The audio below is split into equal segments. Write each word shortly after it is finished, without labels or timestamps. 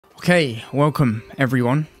Okay, welcome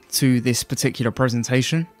everyone to this particular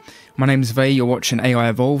presentation. My name is Vey, you're watching AI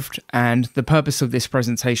Evolved, and the purpose of this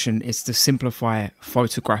presentation is to simplify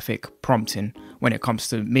photographic prompting when it comes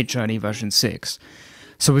to Midjourney version 6.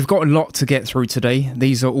 So we've got a lot to get through today.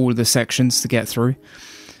 These are all the sections to get through.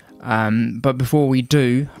 But before we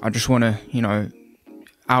do, I just want to,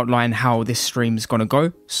 outline how this stream is going to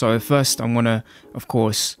go. So first I'm going to, of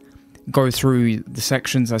course, go through the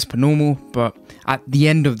sections as per normal, but at the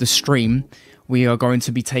end of the stream we are going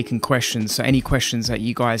to be taking questions. So any questions that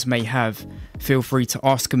you guys may have, feel free to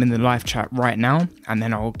ask them in the live chat right now, and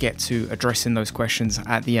then I'll get to addressing those questions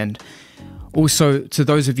at the end. Also, to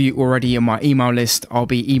those of you already in my email list, I'll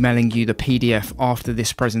be emailing you the PDF after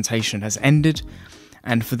this presentation has ended.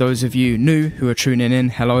 And for those of you new who are tuning in,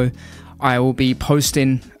 hello, I will be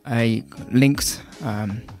posting a link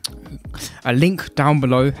down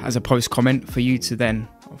below as a post comment for you to then,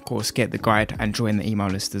 of course, get the guide and join the email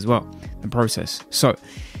list as well, the process. So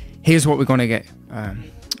here's what we're going to get.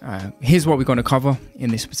 Here's what we're going to cover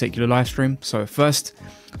in this particular live stream. So first,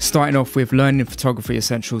 starting off with learning photography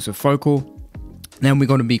essentials of F.O.C.A.L. Then we're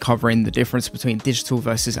going to be covering the difference between digital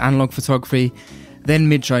versus analog photography. Then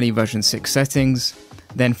Midjourney version 6 settings.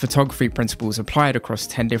 Then photography principles applied across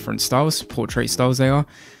 10 different styles, portrait styles they are.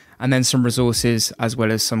 And then some resources, as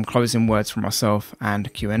well as some closing words from myself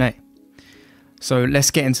and Q&A. So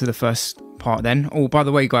let's get into the first part then. Oh, by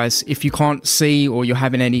the way, guys, if you can't see or you're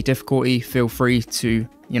having any difficulty, feel free to,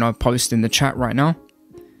 post in the chat right now.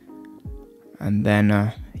 And then,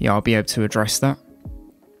 I'll be able to address that.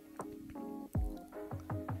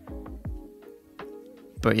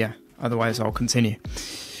 But yeah, otherwise I'll continue.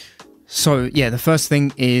 So yeah, the first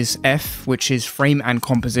thing is F, which is frame and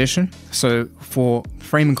composition. So for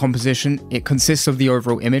frame and composition, it consists of the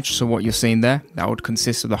overall image. So what you're seeing there, that would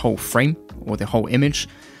consist of the whole frame or the whole image.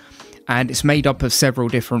 And it's made up of several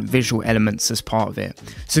different visual elements as part of it.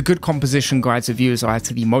 So good composition guides the viewer's eye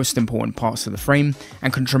to the most important parts of the frame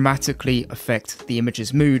and can dramatically affect the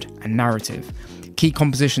image's mood and narrative. Key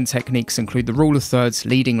composition techniques include the rule of thirds,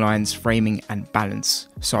 leading lines, framing, and balance.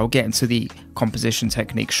 So I'll get into the composition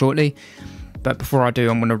technique shortly. But before I do,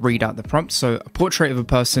 I'm going to read out the prompt. So a portrait of a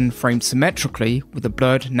person framed symmetrically with a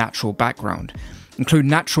blurred natural background. Include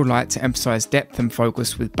natural light to emphasize depth and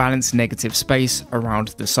focus with balanced negative space around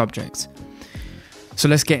the subject. So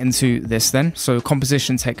let's get into this then. So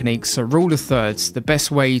composition techniques. So rule of thirds, the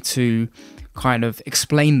best way to kind of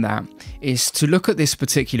explain that is to look at this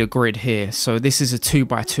particular grid here. So this is a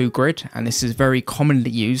 2x2 grid, and this is very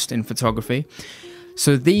commonly used in photography.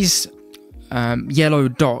 So these yellow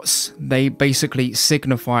dots, they basically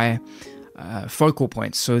signify focal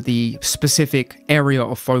points, so the specific area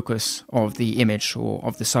of focus of the image or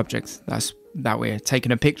of the subject that we're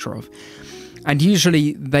taking a picture of. And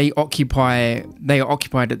usually they are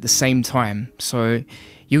occupied at the same time. So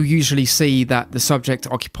you'll usually see that the subject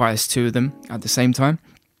occupies two of them at the same time.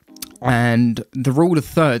 And the rule of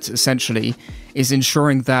thirds essentially is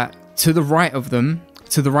ensuring that to the right of them,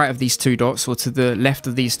 to the right of these two dots or to the left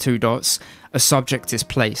of these two dots, a subject is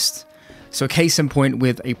placed. So case in point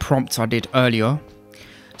with a prompt I did earlier.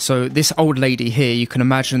 So this old lady here, you can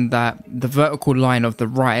imagine that the vertical line of the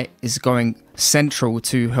right is going central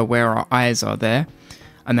to her where her eyes are there.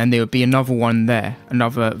 And then there would be another one there,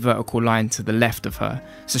 another vertical line to the left of her.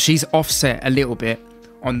 So she's offset a little bit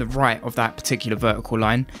on the right of that particular vertical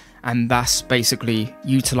line. And that's basically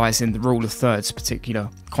utilizing the rule of thirds particular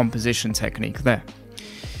composition technique there.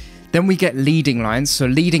 Then we get leading lines. So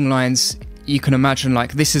leading lines, you can imagine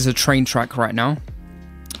like this is a train track right now.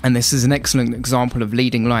 And this is an excellent example of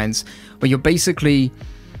leading lines where you're basically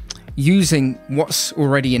using what's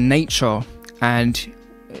already in nature, and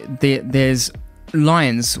there's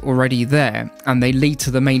lines already there, and they lead to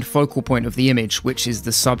the main focal point of the image, which is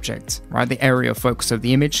the subject, right? The area of focus of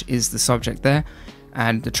the image is the subject there,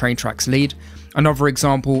 and the train tracks lead. Another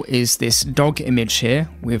example is this dog image here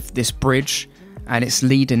with this bridge, and it's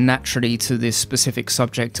leading naturally to this specific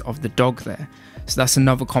subject of the dog there. So that's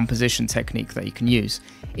another composition technique that you can use.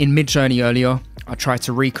 In Midjourney earlier, I tried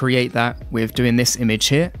to recreate that with doing this image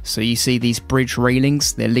here. So you see these bridge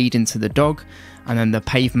railings, they're leading to the dog, and then the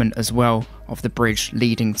pavement as well of the bridge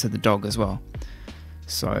leading to the dog as well.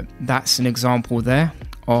 So that's an example there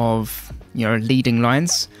of, leading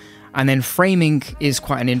lines. And then framing is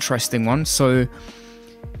quite an interesting one. So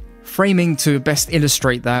framing, to best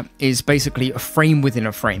illustrate that, is basically a frame within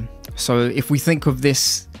a frame. So if we think of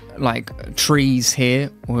this like trees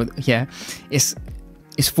here, or it's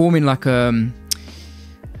forming like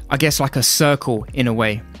I guess like a circle in a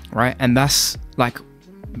way, right? And that's like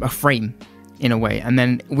a frame in a way. And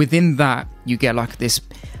then within that, you get like this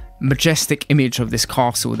majestic image of this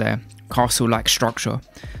castle there, castle-like structure.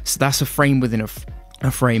 So that's a frame within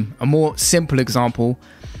a frame. A more simple example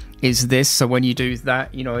is this. So when you do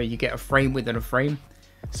that, you know, you get a frame within a frame.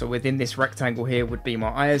 So within this rectangle here would be my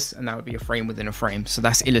eyes, and that would be a frame within a frame. So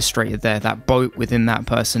that's illustrated there, that boat within that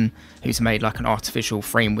person who's made like an artificial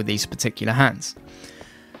frame with these particular hands.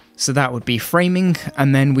 So that would be framing,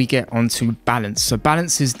 and then we get onto balance. So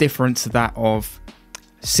balance is different to that of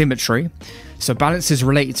symmetry. So balance is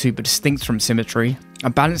related to but distinct from symmetry.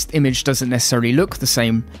 A balanced image doesn't necessarily look the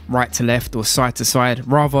same right to left or side to side.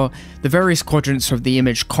 Rather, the various quadrants of the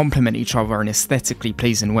image complement each other in aesthetically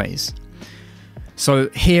pleasing ways. So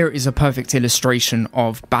here is a perfect illustration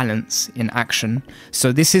of balance in action.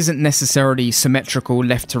 So this isn't necessarily symmetrical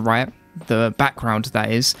left to right, the background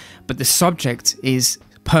that is, but the subject is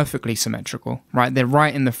perfectly symmetrical, right? They're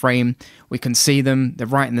right in the frame, we can see them, they're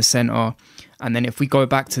right in the center. And then if we go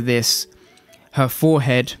back to this, her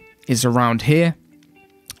forehead is around here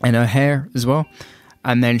and her hair as well.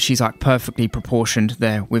 And then she's like perfectly proportioned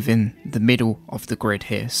there within the middle of the grid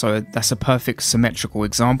here. So that's a perfect symmetrical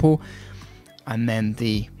example. And then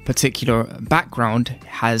the particular background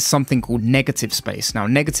has something called negative space. Now,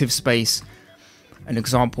 negative space, an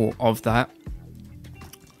example of that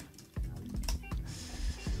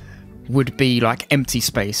would be like empty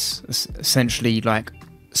space, essentially like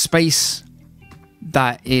space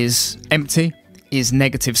that is empty is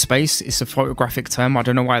negative space. It's a photographic term. I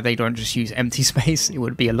don't know why they don't just use empty space. It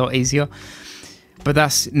would be a lot easier, but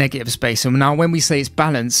that's negative space. And now when we say it's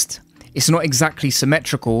balanced, it's not exactly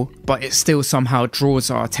symmetrical, but it still somehow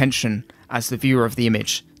draws our attention as the viewer of the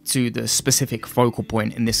image to the specific focal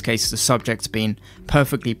point, in this case the subject being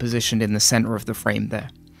perfectly positioned in the center of the frame there.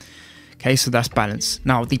 Okay, so that's balance.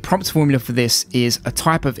 Now the prompt formula for this is a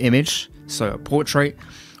type of image, so a portrait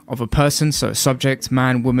of a person, so a subject,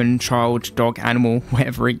 man, woman, child, dog, animal,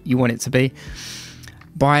 whatever you want it to be,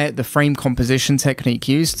 by the frame composition technique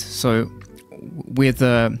used. So with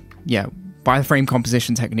by the frame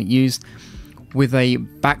composition technique used, with a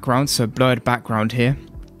background, so blurred background here.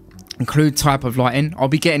 Include type of lighting. I'll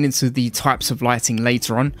be getting into the types of lighting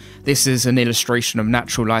later on. This is an illustration of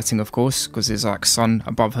natural lighting, of course, because there's like sun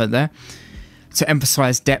above her there. To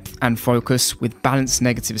emphasize depth and focus with balanced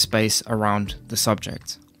negative space around the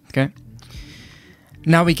subject. Okay.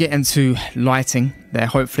 Now we get into lighting there.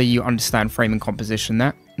 Hopefully you understand frame and composition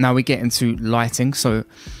there. Now we get into lighting. So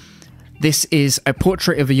this is a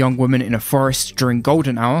portrait of a young woman in a forest during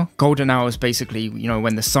golden hour. Golden hour is basically, you know,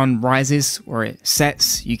 when the sun rises or it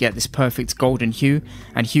sets, you get this perfect golden hue.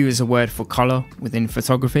 And hue is a word for color within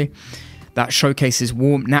photography. That showcases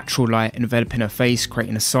warm, natural light enveloping her face,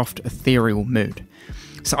 creating a soft, ethereal mood.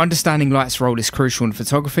 So understanding light's role is crucial in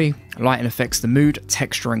photography. Lighting affects the mood,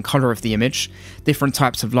 texture, and color of the image. Different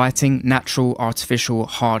types of lighting: natural, artificial,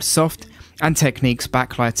 hard, soft, and techniques: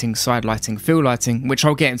 backlighting, side lighting, fill lighting, which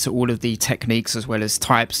I'll get into all of the techniques as well as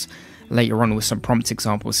types later on with some prompt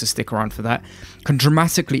examples, so stick around for that, can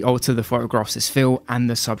dramatically alter the photograph's feel and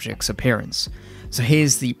the subject's appearance. So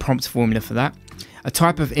here's the prompt formula for that. A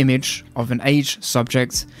type of image of an age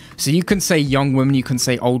subject. So you can say young woman, you can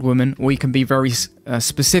say old woman, or you can be very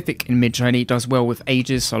specific in Midjourney. It does well with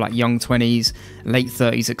ages, so like young 20s, late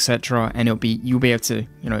 30s, etc. And you'll be able to,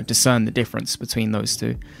 you know, discern the difference between those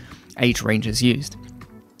two age ranges used.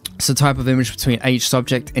 So type of image between age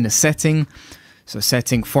subject in a setting. So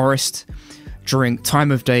setting forest. During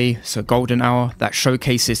time of day, so golden hour, that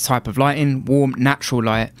showcases type of lighting, warm, natural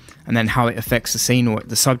light, and then how it affects the scene or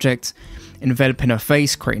the subject. Enveloping her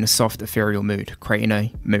face, creating a soft, ethereal mood, creating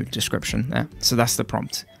a mood description there. So that's the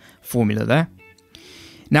prompt formula there.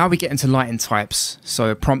 Now we get into lighting types,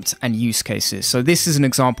 so prompt and use cases. So this is an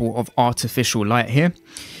example of artificial light here.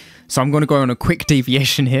 So I'm going to go on a quick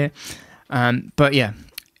deviation here. But yeah,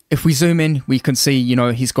 if we zoom in, we can see, you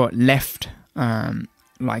know, he's got left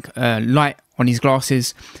light on his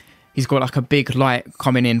glasses. He's got like a big light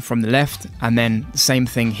coming in from the left, and then the same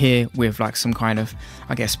thing here with like some kind of,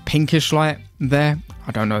 I guess, pinkish light there.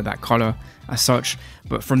 I don't know that color as such,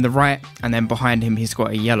 but from the right, and then behind him he's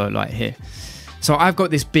got a yellow light here. So I've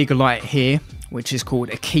got this big light here, which is called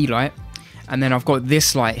a key light, and then I've got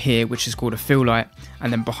this light here, which is called a fill light,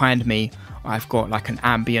 and then behind me I've got like an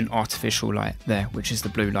ambient artificial light there, which is the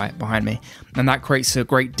blue light behind me. And that creates a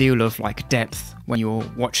great deal of like depth when you're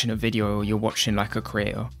watching a video or you're watching like a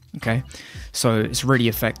creator. Okay, so it's really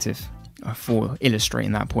effective for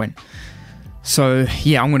illustrating that point. So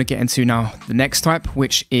yeah, I'm going to get into now the next type,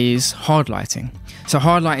 which is hard lighting. So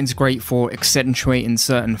hard lighting is great for accentuating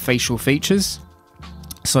certain facial features.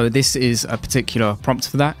 So this is a particular prompt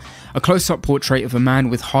for that. A close-up portrait of a man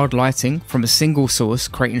with hard lighting from a single source,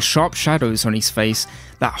 creating sharp shadows on his face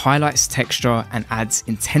that highlights texture and adds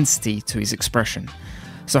intensity to his expression.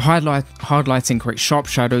 So hard lighting creates sharp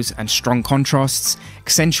shadows and strong contrasts,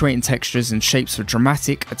 accentuating textures and shapes for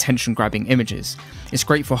dramatic, attention-grabbing images. It's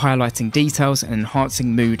great for highlighting details and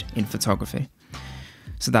enhancing mood in photography.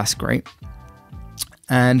 So that's great.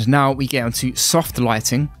 And now we get onto soft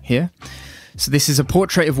lighting here. So this is a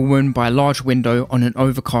portrait of a woman by a large window on an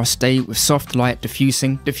overcast day with soft light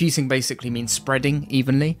diffusing. Diffusing basically means spreading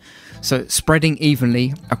evenly. So spreading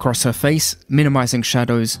evenly across her face, minimizing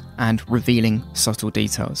shadows and revealing subtle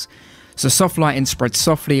details. So soft lighting spreads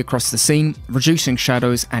softly across the scene, reducing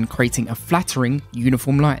shadows and creating a flattering,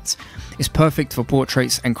 uniform light. It's perfect for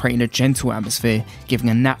portraits and creating a gentle atmosphere, giving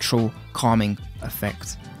a natural, calming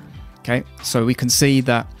effect. Okay, so we can see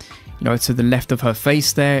that, you know, to the left of her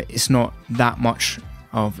face there, it's not that much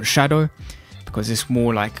of a shadow because it's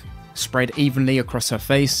more like spread evenly across her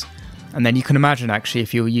face. And then you can imagine actually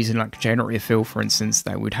if you were using like generative fill, for instance,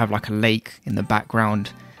 that would have like a lake in the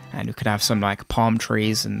background and you could have some like palm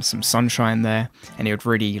trees and some sunshine there, and it would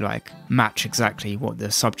really like match exactly what the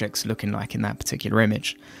subject's looking like in that particular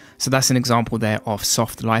image. So that's an example there of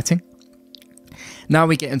soft lighting. Now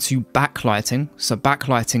we get into backlighting. So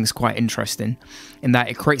backlighting is quite interesting in that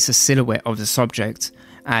it creates a silhouette of the subject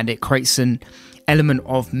and it creates an element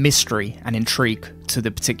of mystery and intrigue to the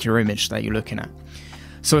particular image that you're looking at.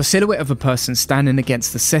 So a silhouette of a person standing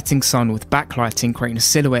against the setting sun with backlighting, creating a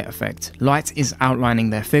silhouette effect. Light is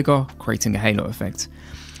outlining their figure, creating a halo effect.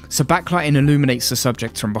 So backlighting illuminates the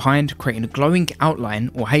subject from behind, creating a glowing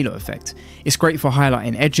outline or halo effect. It's great for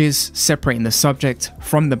highlighting edges, separating the subject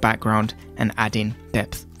from the background and adding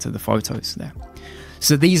depth to the photos there.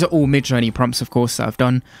 So these are all Midjourney prompts, of course, that I've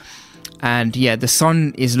done. And yeah, the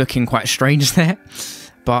sun is looking quite strange there,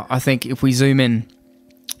 but I think if we zoom in,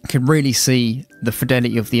 you can really see the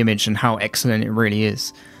fidelity of the image and how excellent it really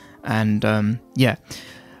is. And yeah,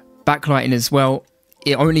 backlighting as well.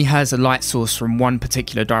 It only has a light source from one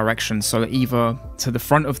particular direction, so either to the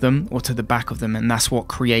front of them or to the back of them, and that's what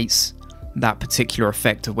creates that particular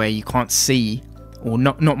effect of where you can't see or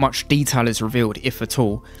not much detail is revealed, if at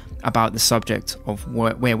all, about the subject of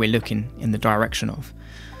where we're looking in the direction of.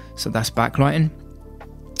 So that's backlighting.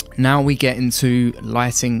 Now we get into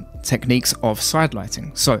lighting techniques of side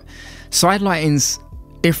lighting. So side lighting's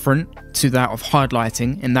different to that of hard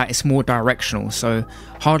lighting in that it's more directional. So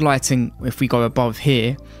hard lighting, if we go above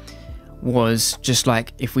here, was just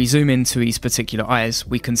like if we zoom into his particular eyes,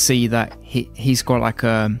 we can see that he's got like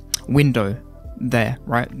a window there,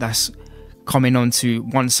 right? That's coming onto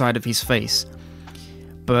one side of his face,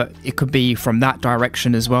 but it could be from that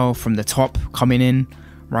direction as well, from the top coming in,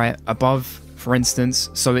 right above, for instance.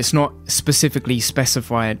 So it's not specifically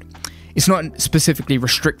specified, it's not specifically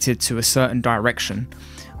restricted to a certain direction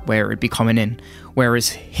where it'd be coming in, whereas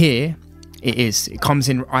here it comes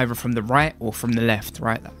in either from the right or from the left,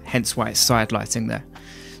 right? Hence why it's side lighting there.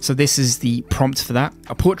 So this is the prompt for that.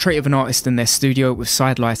 A portrait of an artist in their studio with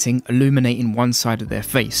side lighting illuminating one side of their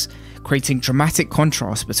face, creating dramatic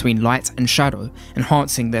contrast between light and shadow,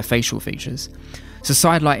 enhancing their facial features. So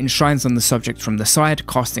side lighting shines on the subject from the side,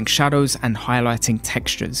 casting shadows and highlighting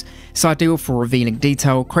textures. It's ideal for revealing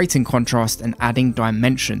detail, creating contrast and adding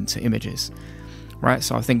dimension to images. Right,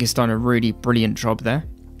 so I think it's done a really brilliant job there.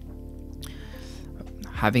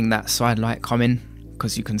 Having that side light come in,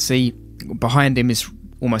 because you can see behind him is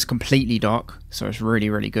almost completely dark, so it's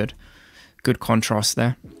really, really good. Good contrast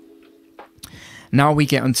there. Now we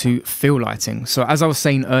get onto fill lighting. So as I was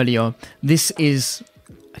saying earlier, this is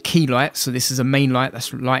a key light. So this is a main light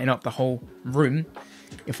that's lighting up the whole room.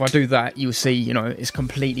 If I do that, you'll see, you know, it's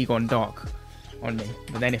completely gone dark on me.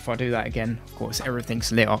 But then if I do that again, of course,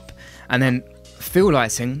 everything's lit up. And then fill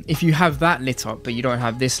lighting, if you have that lit up, but you don't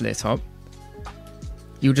have this lit up,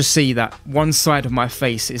 you'll just see that one side of my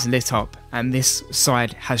face is lit up and this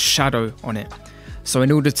side has shadow on it. So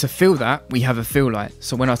in order to fill that, we have a fill light.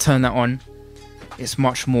 So when I turn that on, it's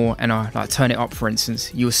much more, and I like turn it up, for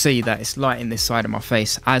instance, you'll see that it's lighting this side of my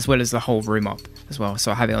face as well as the whole room up as well.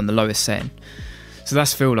 So I have it on the lowest setting. So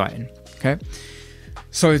that's fill lighting, okay?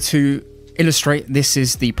 So to illustrate, this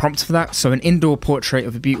is the prompt for that. So an indoor portrait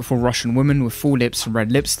of a beautiful Russian woman with full lips and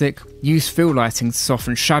red lipstick. Use fill lighting to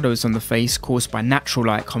soften shadows on the face caused by natural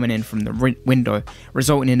light coming in from the window,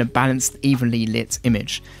 resulting in a balanced, evenly lit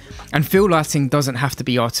image. And fill lighting doesn't have to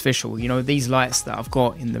be artificial. You know, these lights that I've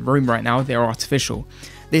got in the room right now, they're artificial.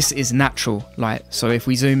 This is natural light. So if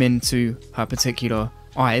we zoom into her particular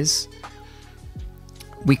eyes,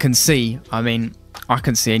 we can see, I mean, I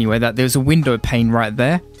can see anyway, that there's a window pane right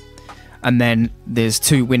there. and then there's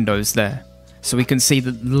 2 windows there. So we can see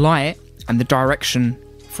the light and the direction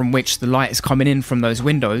from which the light is coming in from those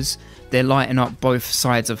windows, they're lighting up both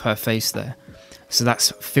sides of her face there. So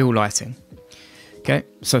that's fill lighting. Okay,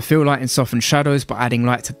 so fill lighting softens shadows by adding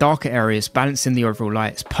light to darker areas, balancing the overall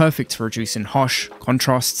light. It's perfect for reducing harsh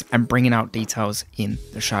contrasts and bringing out details in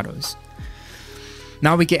the shadows.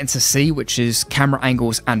 Now we get into C, which is camera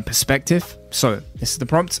angles and perspective. So this is the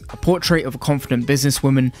prompt: a portrait of a confident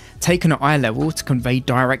businesswoman taken at eye level to convey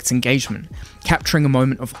direct engagement, capturing a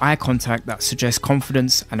moment of eye contact that suggests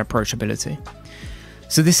confidence and approachability.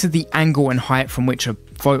 So this is the angle and height from which a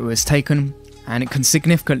photo is taken, and it can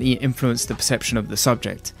significantly influence the perception of the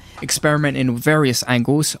subject. Experimenting with various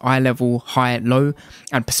angles, eye level, high, low,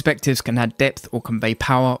 and perspectives can add depth or convey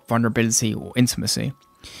power, vulnerability, or intimacy.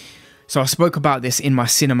 So I spoke about this in my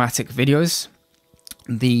cinematic videos,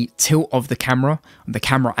 the tilt of the camera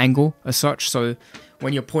angle as such. So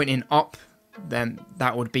when you're pointing up, then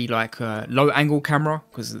that would be like a low angle camera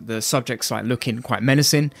because the subject's like looking quite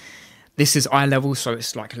menacing. This is eye level, so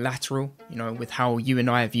it's like lateral, you know, with how you and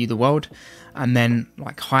I view the world. And then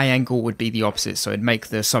like high angle would be the opposite. So it'd make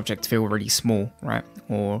the subject feel really small, right?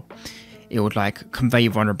 Or it would like convey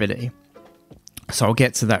vulnerability. So I'll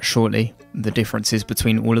get to that shortly, the differences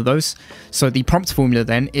between all of those. So the prompt formula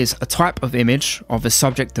then is a type of image of a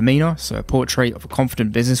subject demeanor, so a portrait of a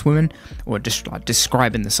confident businesswoman, or just like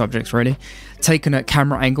describing the subject really, taken at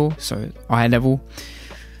camera angle, so eye level,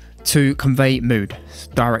 to convey mood,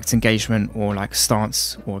 direct engagement, or like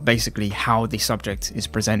stance, or basically how the subject is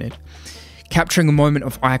presented. Capturing a moment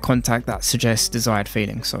of eye contact that suggests desired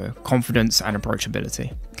feelings, so confidence and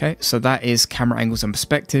approachability. Okay, so that is camera angles and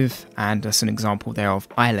perspective, and that's an example there of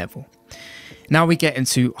eye level. Now we get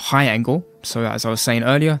into high angle. So as I was saying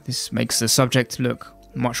earlier, this makes the subject look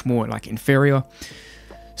much more like inferior.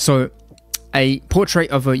 So a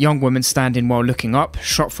portrait of a young woman standing while looking up,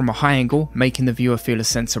 shot from a high angle, making the viewer feel a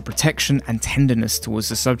sense of protection and tenderness towards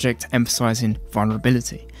the subject, emphasizing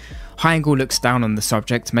vulnerability. High angle looks down on the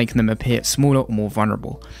subject, making them appear smaller or more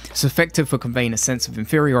vulnerable. It's effective for conveying a sense of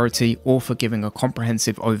inferiority or for giving a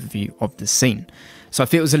comprehensive overview of the scene. So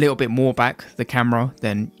if it was a little bit more back, the camera,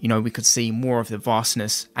 then, you know, we could see more of the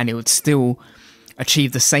vastness, and it would still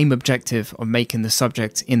achieve the same objective of making the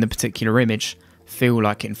subject in the particular image feel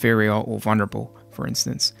like inferior or vulnerable, for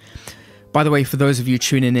instance. By the way, for those of you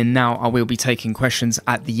tuning in now, I will be taking questions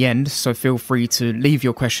at the end, so feel free to leave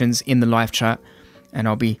your questions in the live chat, and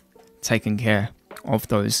I'll be taking care of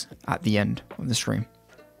those at the end of the stream.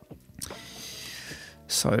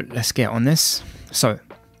 So let's get on this. So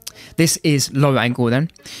this is low angle then.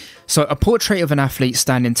 So a portrait of an athlete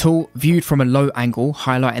standing tall, viewed from a low angle,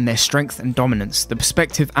 highlighting their strength and dominance, the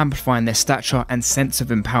perspective amplifying their stature and sense of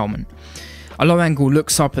empowerment. A low angle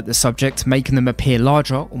looks up at the subject, making them appear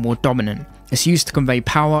larger or more dominant. It's used to convey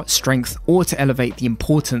power, strength, or to elevate the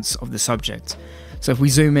importance of the subject. So if we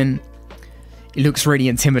zoom in, it looks really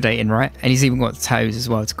intimidating, right? And he's even got toes as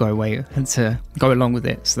well to go away and to go along with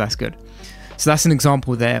it, so that's good. So that's an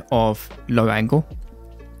example there of low angle.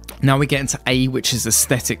 Now we get into A, which is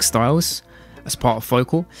aesthetic styles as part of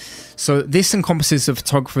F.O.C.A.L. So this encompasses the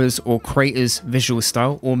photographer's or creator's visual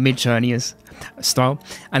style, or Midjourney's style,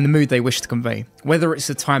 and the mood they wish to convey. Whether it's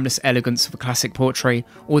the timeless elegance of a classic portrait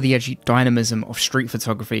or the edgy dynamism of street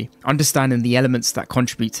photography, understanding the elements that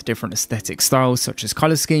contribute to different aesthetic styles, such as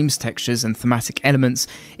color schemes, textures, and thematic elements,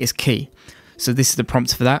 is key. So this is the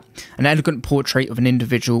prompt for that. An elegant portrait of an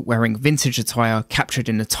individual wearing vintage attire captured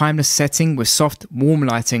in a timeless setting with soft, warm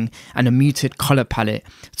lighting and a muted color palette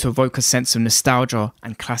to evoke a sense of nostalgia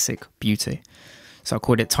and classic beauty. So I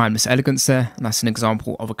called it timeless elegance there, and that's an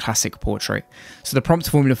example of a classic portrait. So the prompt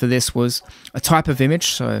formula for this was a type of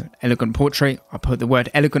image, so elegant portrait. I put the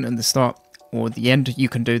word elegant at the start or the end, you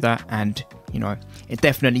can do that, and you know, it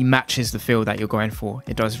definitely matches the feel that you're going for.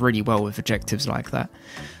 It does really well with adjectives like that.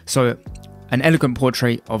 So an elegant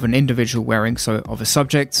portrait of an individual wearing, so of a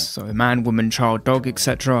subject, so a man, woman, child, dog,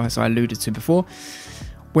 etc., as I alluded to before,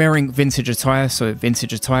 wearing vintage attire, so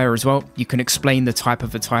vintage attire as well. You can explain the type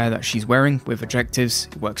of attire that she's wearing with adjectives.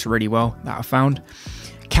 It works really well, that I found.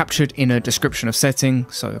 Captured in a description of setting,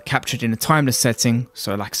 so captured in a timeless setting,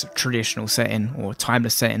 so like a traditional setting or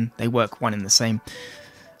timeless setting, they work one in the same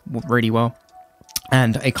really well.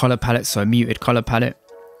 And a color palette, so a muted color palette,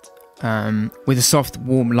 with a soft,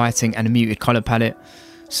 warm lighting and a muted color palette,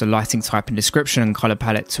 so lighting type and description and color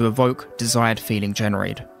palette to evoke desired feeling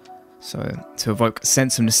generated. So to evoke a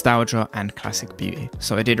sense of nostalgia and classic beauty.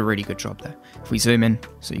 So I did a really good job there. If we zoom in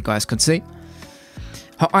so you guys can see.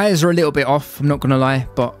 Her eyes are a little bit off, I'm not going to lie,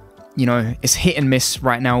 but you know, it's hit and miss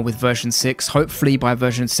right now with version 6. Hopefully by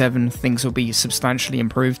version 7 things will be substantially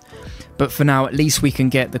improved. But for now, at least we can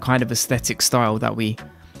get the kind of aesthetic style that we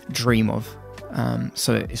dream of.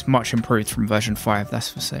 So it's much improved from version 5,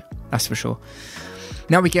 that's for sure.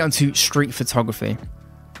 Now we get onto street photography.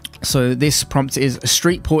 So this prompt is a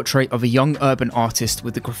street portrait of a young urban artist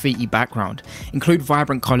with a graffiti background. Include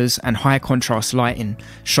vibrant colours and high contrast lighting,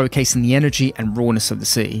 showcasing the energy and rawness of the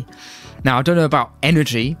city. Now, I don't know about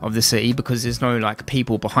energy of the city because there's no like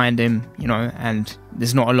people behind him, you know, and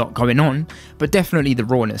there's not a lot going on, but definitely the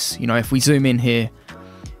rawness. You know, if we zoom in here,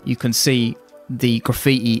 you can see the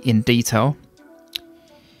graffiti in detail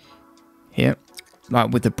here,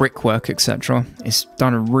 like with the brickwork, etc. It's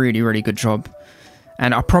done a really, really good job.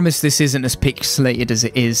 And I promise this isn't as pixelated as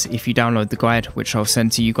it is if you download the guide, which I'll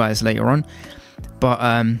send to you guys later on. But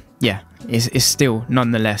yeah, it's still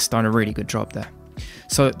nonetheless done a really good job there.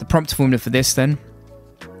 So the prompt formula for this then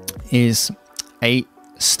is a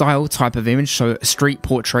style type of image, so a street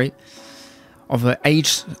portrait of an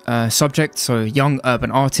age subject, so young urban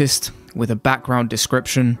artist with a background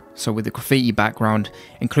description, so with a graffiti background.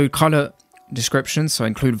 Include color description, so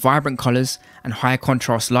include vibrant colors and high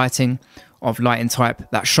contrast lighting of lighting type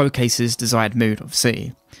that showcases desired mood of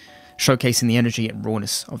city, showcasing the energy and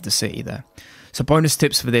rawness of the city there. So bonus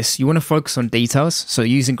tips for this, you want to focus on details, so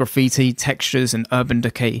using graffiti, textures and urban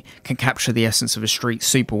decay can capture the essence of a street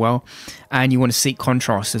super well, and you want to seek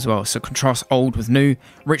contrast as well, so contrast old with new,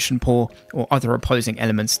 rich and poor, or other opposing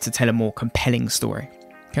elements to tell a more compelling story.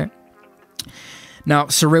 Okay. Now,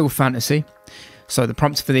 surreal fantasy. So the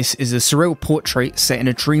prompt for this is a surreal portrait set in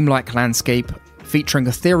a dreamlike landscape featuring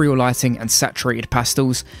ethereal lighting and saturated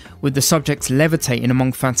pastels, with the subject levitating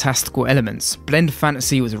among fantastical elements. Blend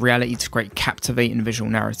fantasy with reality to create captivating visual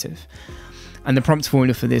narrative. And the prompt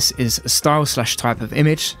formula for this is a style/type of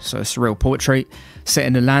image, so a surreal portrait, set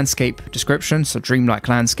in a landscape description, so dreamlike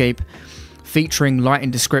landscape, featuring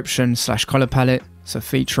lighting description/color palette, so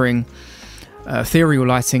featuring ethereal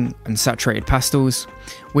lighting and saturated pastels,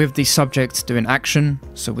 with the subject doing action,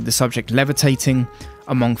 so with the subject levitating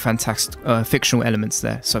among fictional elements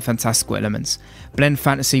there, so fantastical elements. Blend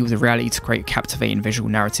fantasy with the reality to create captivating visual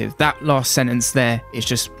narrative. That last sentence there is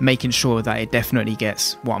just making sure that it definitely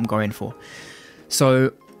gets what I'm going for.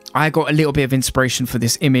 So I got a little bit of inspiration for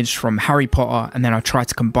this image from Harry Potter, and then I tried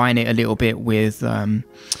to combine it a little bit with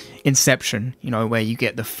Inception, you know, where you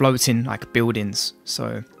get the floating like buildings.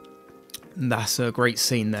 So that's a great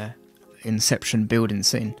scene there, Inception building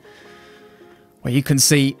scene, where you can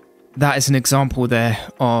see that is an example there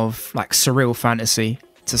of like surreal fantasy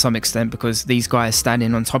to some extent, because these guys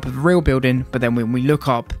standing on top of a real building, but then when we look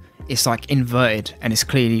up, it's like inverted and it's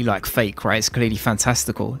clearly like fake, right? It's clearly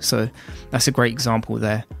fantastical. So that's a great example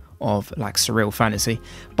there of like surreal fantasy.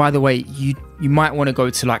 By the way, you might want to go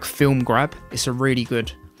to like Film Grab. It's a really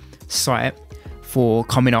good site for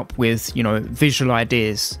coming up with, you know, visual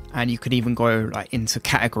ideas, and you could even go like into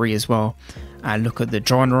category as well and look at the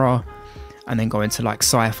genre, and then go into like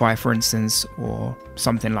sci-fi, for instance, or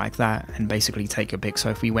something like that, and basically take your pick. So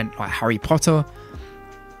if we went like Harry Potter,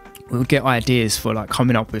 we would get ideas for like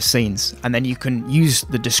coming up with scenes, and then you can use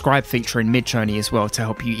the describe feature in Midjourney as well to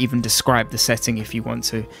help you even describe the setting if you want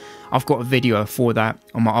to. I've got a video for that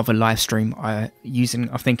on my other live stream using,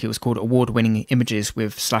 I think it was called award-winning images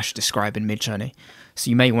with /describe in Midjourney. So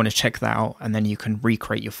you may want to check that out, and then you can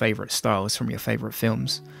recreate your favorite styles from your favorite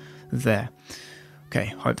films there. Okay,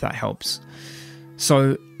 hope that helps.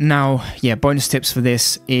 So now, yeah, bonus tips for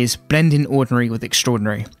this is blending ordinary with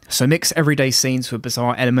extraordinary. So mix everyday scenes with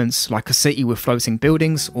bizarre elements like a city with floating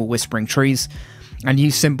buildings or whispering trees, and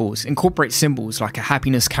use symbols. Incorporate symbols like a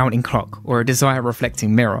happiness counting clock or a desire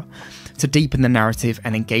reflecting mirror to deepen the narrative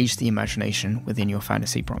and engage the imagination within your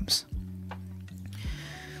fantasy prompts.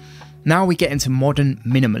 Now we get into modern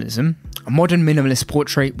minimalism. A modern minimalist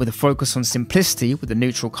portrait with a focus on simplicity with a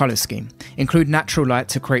neutral colour scheme. Include natural light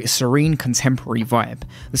to create a serene contemporary vibe.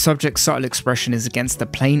 The subject's subtle expression is against the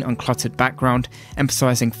plain uncluttered background,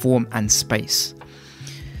 emphasising form and space.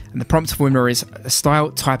 And the prompt formula is a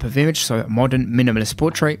style type of image, so a modern minimalist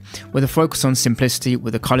portrait with a focus on simplicity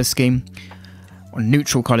with a colour scheme, or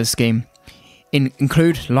neutral colour scheme.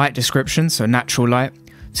 Include light description, so natural light,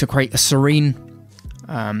 to create a serene,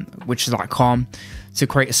 which is like calm, to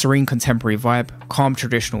create a serene contemporary vibe, calm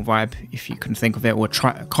traditional vibe, if you can think of it, or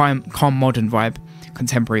calm modern vibe,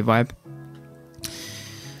 contemporary vibe.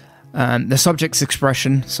 The subject's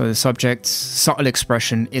expression, so the subject's subtle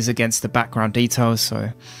expression is against the background details,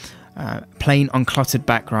 so plain uncluttered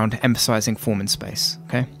background emphasizing form and space.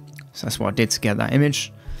 Okay, so that's what I did to get that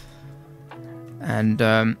image. And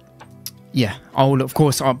yeah, I'll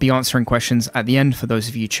be answering questions at the end for those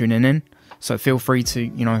of you tuning in. So feel free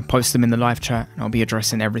to, post them in the live chat, and I'll be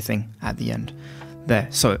addressing everything at the end. there.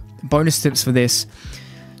 So bonus tips for this.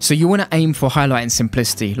 So you want to aim for highlighting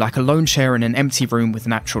simplicity, like a lone chair in an empty room with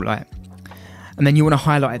natural light. And then you want to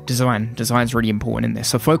highlight design. Design's really important in this.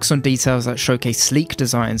 So focus on details that showcase sleek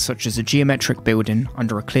designs, such as a geometric building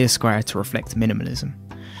under a clear sky to reflect minimalism.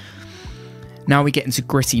 Now we get into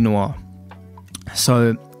gritty noir.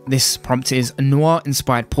 So this prompt is a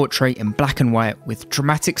noir-inspired portrait in black and white with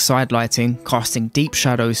dramatic side lighting, casting deep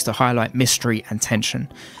shadows to highlight mystery and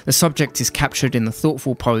tension. The subject is captured in a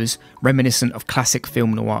thoughtful pose reminiscent of classic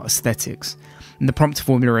film noir aesthetics. And the prompt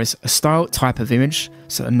formula is a style type of image,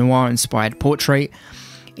 so a noir-inspired portrait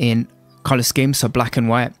in color scheme, so black and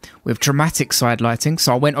white, with dramatic side lighting.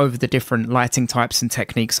 So I went over the different lighting types and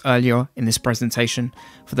techniques earlier in this presentation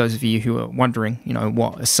for those of you who are wondering, you know,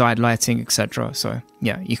 what is side lighting, etc. So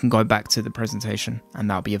yeah, you can go back to the presentation and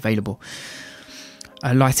that'll be available.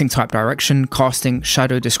 A lighting type direction, casting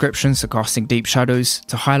shadow description, so casting deep shadows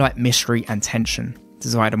to highlight mystery and tension.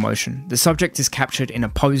 Desired emotion. The subject is captured in a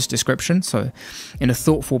pose description, so in a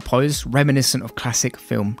thoughtful pose reminiscent of classic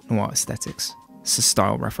film noir aesthetics. It's a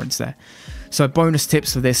style reference there. So bonus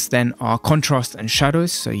tips for this then are contrast and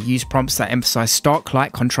shadows. So you use prompts that emphasize stark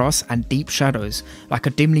light contrast and deep shadows, like a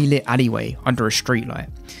dimly lit alleyway under a street light.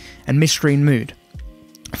 And mystery and mood.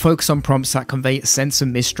 Focus on prompts that convey a sense of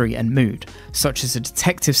mystery and mood, such as a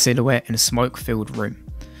detective silhouette in a smoke-filled room.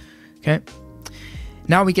 Okay.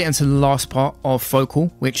 Now we get into the last part of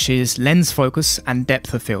F.O.C.A.L, which is lens focus and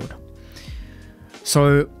depth of field.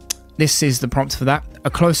 So this is the prompt for that. A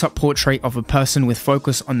close-up portrait of a person with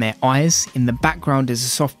focus on their eyes. In the background is a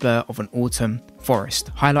soft blur of an autumn forest,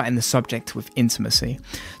 highlighting the subject with intimacy.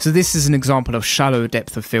 So this is an example of shallow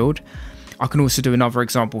depth of field. I can also do another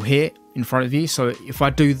example here in front of you. So if I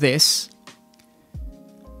do this,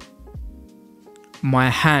 my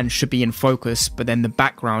hand should be in focus, but then the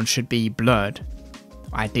background should be blurred,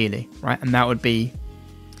 ideally, right? And that would be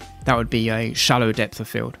a shallow depth of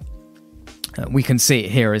field. We can see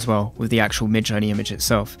it here as well with the actual Midjourney image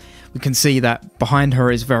itself. We can see that behind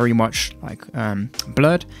her is very much like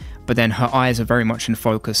blurred, but then her eyes are very much in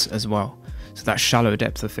focus as well. So that's shallow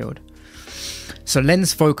depth of field. So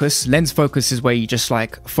lens focus is where you just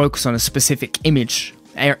like focus on a specific image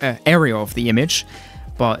area of the image,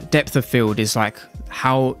 but depth of field is like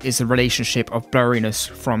how is the relationship of blurriness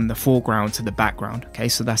from the foreground to the background. Okay,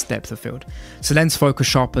 so that's depth of field. So lens focus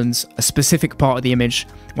sharpens a specific part of the image,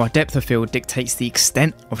 while depth of field dictates the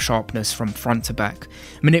extent of sharpness from front to back.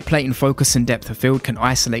 Manipulating focus and depth of field can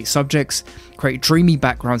isolate subjects, create dreamy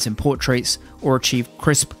backgrounds in portraits, or achieve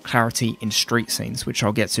crisp clarity in street scenes, which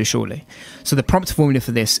I'll get to shortly. So the prompt formula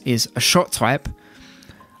for this is a shot type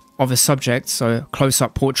of a subject, so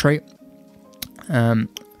close-up portrait.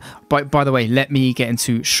 By the way, let me get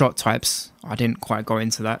into shot types. I didn't quite go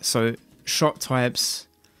into that. So shot types,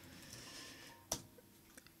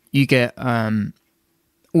 you get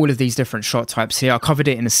all of these different shot types here. I covered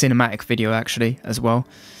it in a cinematic video actually as well.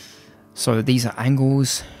 So these are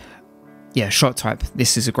angles. Yeah, shot type.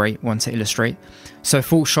 This is a great one to illustrate. So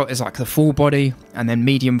full shot is like the full body, and then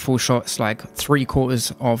medium full shot's like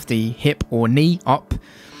 3/4 of the hip or knee up.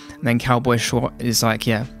 And then cowboy shot is like,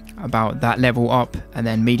 yeah, about that level up, and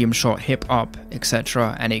then medium shot hip up,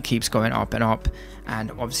 etc. And it keeps going up and up,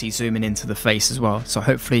 and obviously zooming into the face as well. So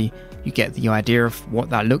hopefully you get the idea of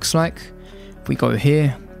what that looks like. If we go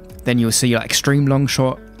here, then you'll see like extreme long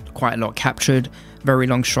shot, quite a lot captured, very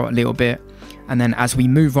long shot a little bit, and then as we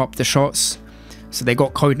move up the shots, so they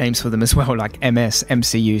got code names for them as well, like MS,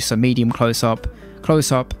 MCU. So medium close up,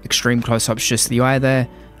 extreme close up's just the eye there.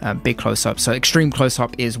 Big close-up. So extreme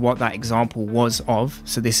close-up is what that example was of.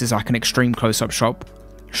 So this is like an extreme close-up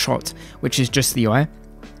shot, which is just the eye.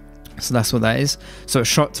 So that's what that is. So a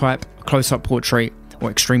shot type, close-up portrait, or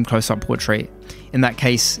extreme close-up portrait. In that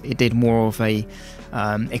case, it did more of a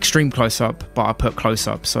extreme close-up, but I put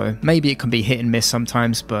close-up. So maybe it can be hit and miss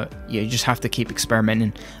sometimes, but yeah, you just have to keep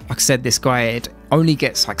experimenting. Like I said, this guy, it only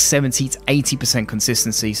gets like 70 to 80%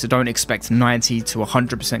 consistency, so don't expect 90 to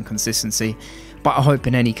 100% consistency. But I hope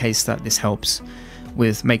in any case that this helps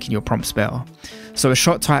with making your prompts better. So a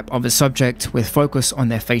shot type of a subject with focus on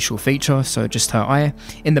their facial feature, so just her eye.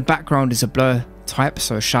 In the background is a blur type,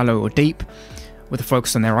 so shallow or deep, with a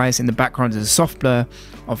focus on their eyes. In the background is a soft blur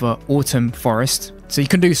of an autumn forest. So you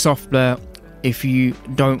can do soft blur if you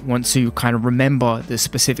don't want to kind of remember the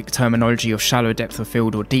specific terminology of shallow depth of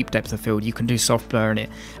field or deep depth of field. You can do soft blur and it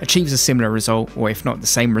achieves a similar result, or if not the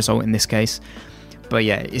same result in this case. But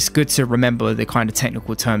yeah, it's good to remember the kind of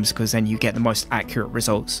technical terms because then you get the most accurate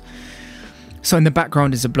results. So in the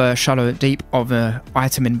background is a blur, shallow, deep of an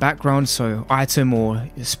item in background. So item or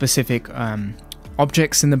specific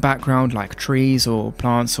objects in the background like trees or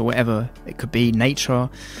plants or whatever it could be, nature,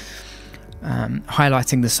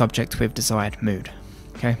 highlighting the subject with desired mood.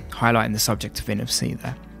 Okay, highlighting the subject of intimacy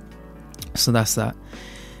there. So that's that.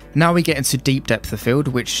 Now we get into deep depth of field,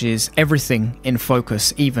 which is everything in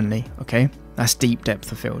focus evenly. Okay, that's deep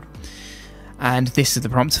depth of field. And this is the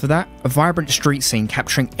prompt for that. A vibrant street scene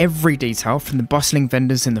capturing every detail from the bustling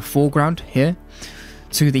vendors in the foreground here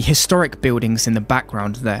to the historic buildings in the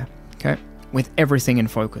background there. Okay, with everything in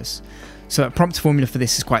focus. So a prompt formula for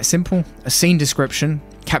this is quite simple. A scene description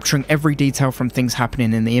capturing every detail from things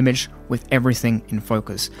happening in the image with everything in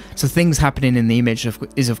focus. So things happening in the image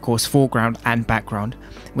is of course foreground and background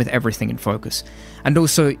with everything in focus. And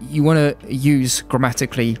also you want to use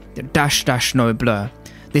grammatically -- no blur.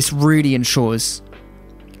 This really ensures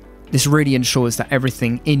that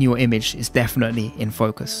everything in your image is definitely in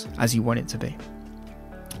focus as you want it to be.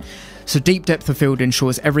 So deep depth of field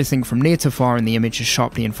ensures everything from near to far in the image is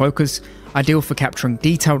sharply in focus, ideal for capturing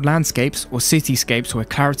detailed landscapes or cityscapes where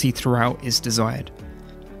clarity throughout is desired.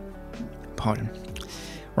 Pardon.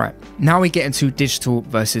 Right, now we get into digital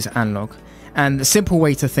versus analog. And the simple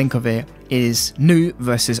way to think of it is new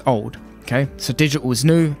versus old. Okay, so digital is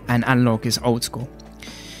new and analog is old school.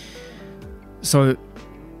 So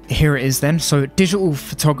here it is then. So digital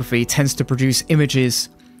photography tends to produce images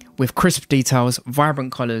with crisp details,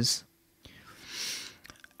 vibrant colors,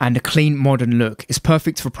 and a clean modern look. It's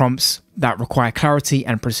perfect for prompts that require clarity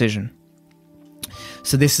and precision.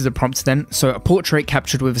 So this is a prompt then. So a portrait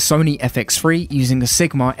captured with a Sony FX3 using a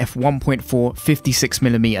Sigma f1.4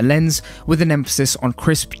 56mm lens with an emphasis on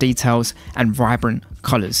crisp details and vibrant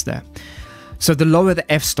colors there. So the lower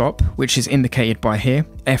the f-stop, which is indicated by here,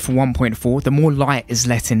 f1.4, the more light is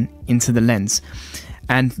let into the lens.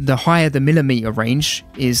 And the higher the millimeter range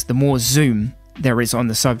is, the more zoom there is on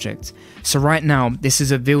the subject. So right now, this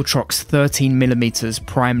is a Viltrox 13mm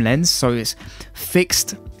prime lens, so it's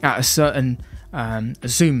fixed at a certain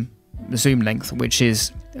zoom length, which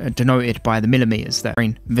is denoted by the millimeters that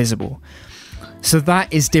are visible. So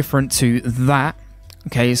that is different to that.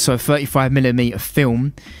 Okay, so 35mm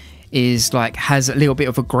film is like has a little bit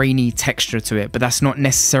of a grainy texture to it, but that's not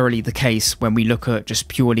necessarily the case when we look at just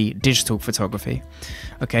purely digital photography.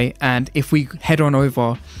 Okay, and if we head on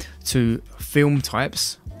over to film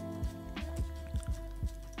types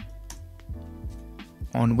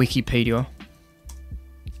on Wikipedia,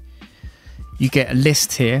 you get a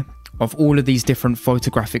list here of all of these different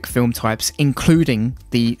photographic film types, including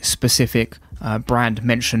the specific brand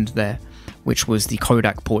mentioned there, which was the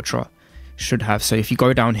Kodak portrait. Should have. So if you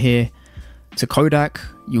go down here to Kodak,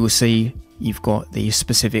 you will see you've got the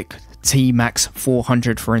specific T-Max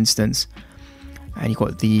 400, for instance, and you've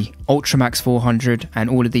got the Ultramax 400 and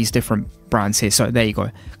all of these different brands here. So there you go,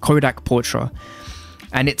 Kodak portrait,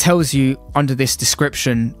 and it tells you under this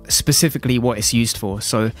description specifically what it's used for.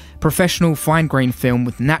 So professional fine grain film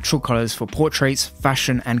with natural colors for portraits,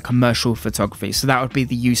 fashion and commercial photography. So that would be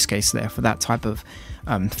the use case there for that type of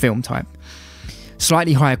film type.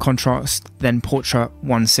 Slightly higher contrast than Portrait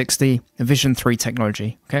 160, Vision 3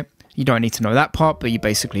 technology. Okay, you don't need to know that part, but you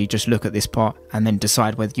basically just look at this part and then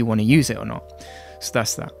decide whether you want to use it or not. So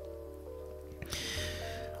that's that.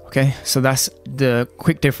 Okay, so that's the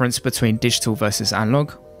quick difference between digital versus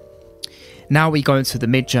analog. Now we go into the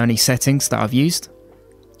Midjourney settings that I've used.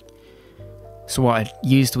 So what I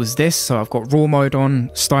used was this. So I've got raw mode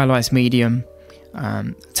on, stylized medium,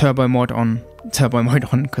 turbo mode on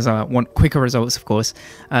because I want quicker results, of course,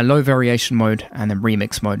 low variation mode, and then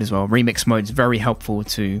remix mode as well. Remix mode is very helpful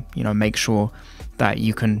to, you know, make sure that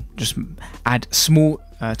you can just add small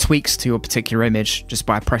tweaks to your particular image just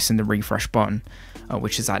by pressing the refresh button,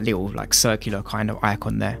 which is that little like circular kind of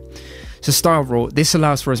icon there. So style raw, this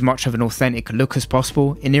allows for as much of an authentic look as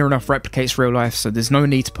possible. It near enough replicates real life, so there's no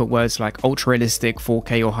need to put words like ultra realistic,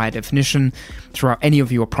 4K or high definition throughout any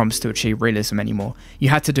of your prompts to achieve realism anymore. You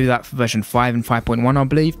had to do that for version 5 and 5.1, I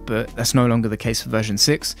believe, but that's no longer the case for version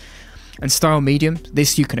 6. And style medium,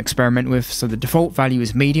 this you can experiment with. So the default value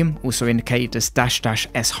is medium, also indicated as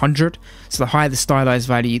 --S100. So the higher the stylized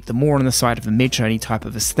value, the more on the side of the Midjourney type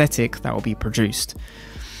of aesthetic that will be produced.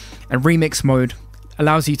 And remix mode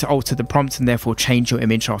allows you to alter the prompt and therefore change your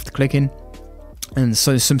image after clicking. And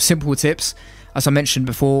so some simple tips, as I mentioned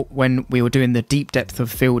before when we were doing the deep depth of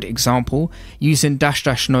field example, using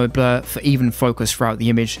 --no blur for even focus throughout the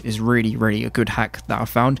image is really a good hack that I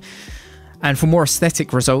found. And for more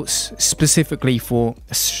aesthetic results, specifically for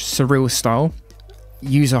surreal style,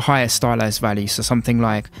 use a higher stylized value, so something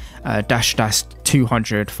like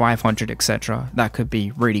 --200, 500, etc. That could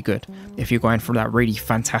be really good if you're going for that really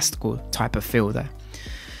fantastical type of feel there.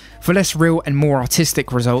 For less real and more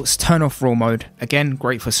artistic results, turn off raw mode. Again,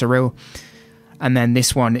 great for surreal. And then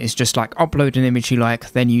this one is just like upload an image you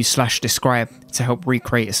like, then use /describe to help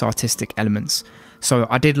recreate its artistic elements. So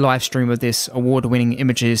I did live stream of this award-winning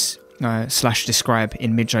images /describe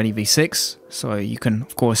in Midjourney V6. So you can,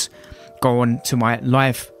 of course, go on to my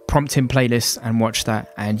live prompting playlist and watch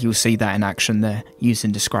that, and you'll see that in action there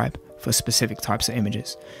using describe for specific types of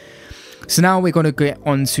images. So now we're going to get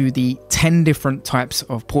on to the 10 different types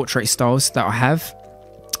of portrait styles that I have.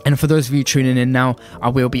 And for those of you tuning in now, I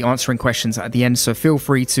will be answering questions at the end, so feel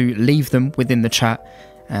free to leave them within the chat,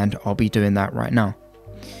 and I'll be doing that right now.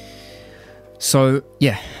 So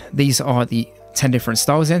yeah, these are the 10 different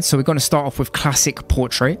styles then. So we're going to start off with classic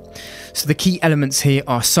portrait. So the key elements here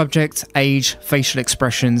are subject, age, facial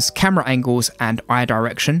expressions, camera angles, and eye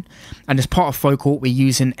direction. And as part of focal, we're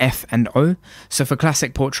using F and O. So for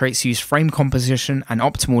classic portraits, use frame composition and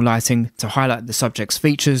optimal lighting to highlight the subject's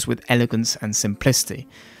features with elegance and simplicity.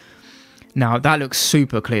 Now that looks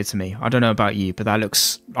super clear to me. I don't know about you, but that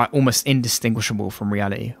looks like almost indistinguishable from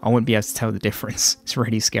reality. I wouldn't be able to tell the difference. It's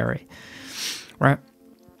really scary, right?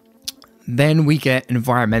 Then we get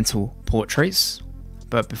environmental portraits.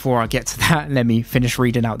 But before I get to that, let me finish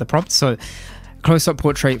reading out the prompt. So, close-up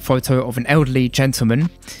portrait photo of an elderly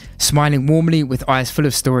gentleman smiling warmly with eyes full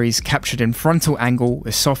of stories, captured in frontal angle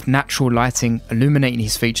with soft natural lighting illuminating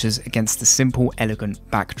his features against a simple, elegant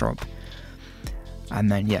backdrop. And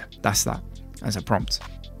then yeah, that's that as a prompt.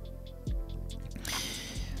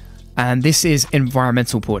 And this is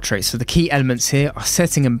environmental portrait. So the key elements here are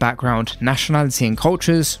setting and background, nationality and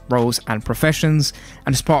cultures, roles and professions.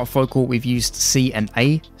 And as part of focal, we've used C and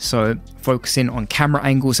A. So focusing on camera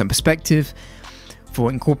angles and perspective for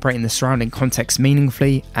incorporating the surrounding context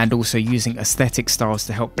meaningfully, and also using aesthetic styles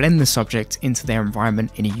to help blend the subject into their environment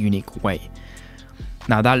in a unique way.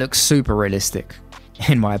 Now that looks super realistic,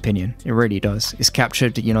 in my opinion. It really does. It's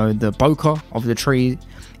captured, you know, the bokeh of the tree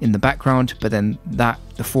in the background, but then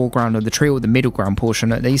the foreground of the tree, or the middle ground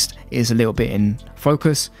portion at least, is a little bit in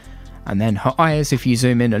focus. And then her eyes, if you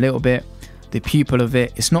zoom in a little bit, the pupil of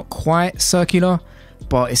it, it's not quite circular,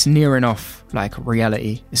 but it's near enough like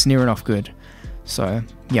reality. It's near enough good. So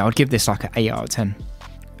yeah, I'd give this like an 8 out of 10.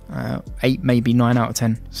 8, maybe 9 out of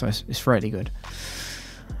 10. So it's really good.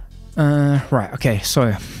 Right, okay,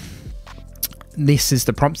 so this is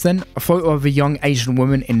the prompt then. A photo of a young Asian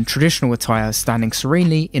woman in traditional attire standing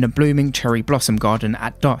serenely in a blooming cherry blossom garden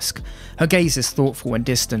at dusk. Her gaze is thoughtful and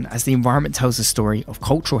distant as the environment tells a story of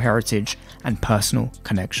cultural heritage and personal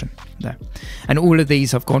connection there. And all of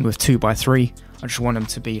these I've gone with 2:3. I just want them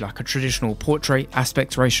to be like a traditional portrait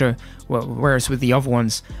aspect ratio, whereas with the other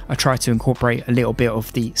ones I try to incorporate a little bit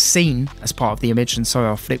of the scene as part of the image, and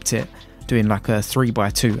so I flipped it, doing like a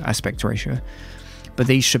 3:2 aspect ratio. But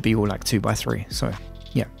these should be all like 2:3, so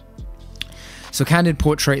yeah. So candid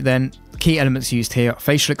portrait then, key elements used here: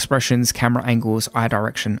 facial expressions, camera angles, eye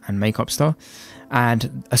direction, and makeup style.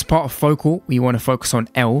 And as part of focal, we want to focus on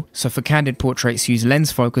L. So for candid portraits, use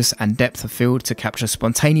lens focus and depth of field to capture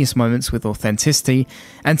spontaneous moments with authenticity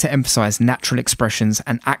and to emphasize natural expressions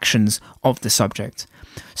and actions of the subject.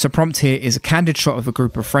 So prompt here is a candid shot of a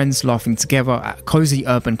group of friends laughing together at a cozy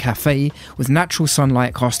urban cafe with natural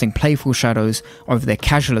sunlight casting playful shadows over their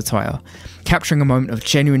casual attire, capturing a moment of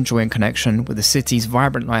genuine joy and connection with the city's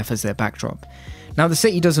vibrant life as their backdrop. Now the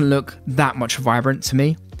city doesn't look that much vibrant to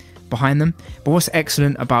me behind them, but what's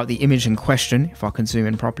excellent about the image in question, if I can zoom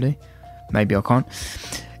in properly, maybe I can't,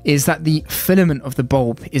 is that the filament of the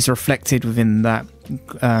bulb is reflected within that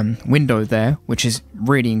window there, which is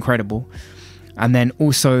really incredible. And then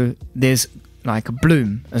also there's like a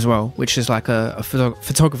bloom as well, which is like a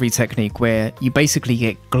photography technique where you basically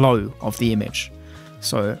get glow of the image.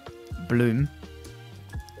 So bloom,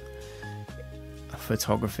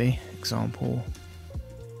 photography example.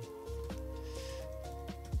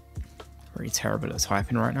 Very terrible at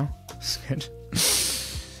typing right now. It's good.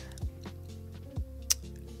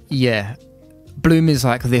 Yeah, bloom is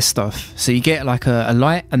like this stuff. So you get like a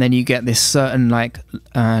light, and then you get this certain like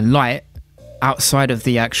light outside of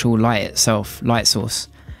the actual light itself, light source.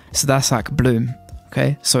 So that's like bloom.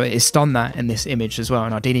 Okay, so it's done that in this image as well,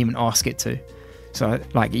 and I didn't even ask it to. So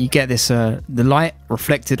like you get this the light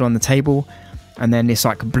reflected on the table, and then it's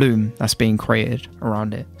like a bloom that's being created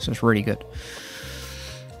around it. So it's really good.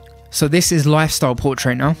 So this is lifestyle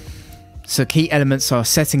portrait now. So key elements are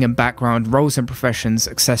setting and background, roles and professions,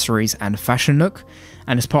 accessories, and fashion look.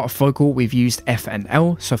 And as part of focal, we've used F and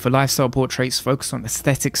L. So for lifestyle portraits, focus on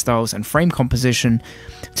aesthetic styles and frame composition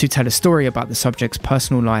to tell a story about the subject's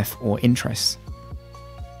personal life or interests.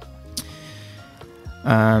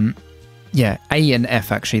 Yeah, A and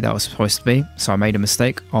F actually that was supposed to be, so I made a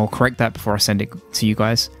mistake. I'll correct that before I send it to you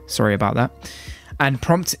guys. Sorry about that. And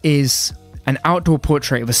prompt is an outdoor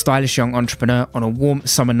portrait of a stylish young entrepreneur on a warm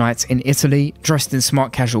summer night in Italy, dressed in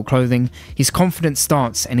smart casual clothing. His confident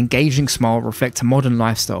stance and engaging smile reflect a modern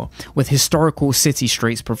lifestyle, with historical city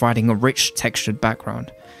streets providing a rich textured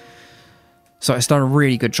background. So it's done a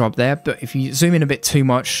really good job there, but if you zoom in a bit too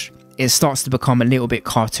much, it starts to become a little bit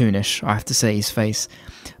cartoonish, I have to say, his face.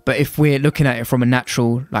 But if we're looking at it from a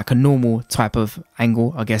natural, like a normal type of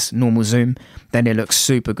angle, I guess normal zoom, then it looks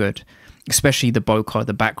super good. Especially the bokeh,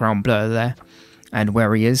 the background blur there, and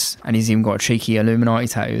where he is. And he's even got a cheeky Illuminati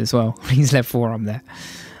tattoo as well. His left forearm there.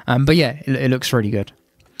 But yeah, it looks really good.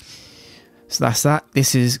 So that's that.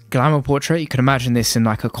 This is Glamour Portrait. You can imagine this in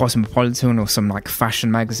like a Cosmopolitan or some like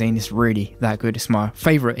fashion magazine. It's really that good. It's my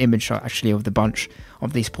favourite image actually of the bunch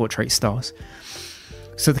of these portrait styles.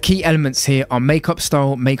 So the key elements here are makeup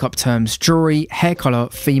style, makeup terms, jewelry, hair colour,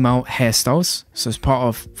 female hairstyles. So as part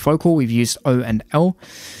of F.O.C.A.L, we've used O and L.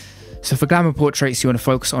 So for glamour portraits, you want to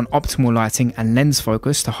focus on optimal lighting and lens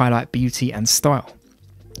focus to highlight beauty and style.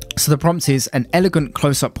 So the prompt is an elegant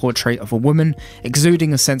close-up portrait of a woman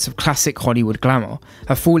exuding a sense of classic Hollywood glamour.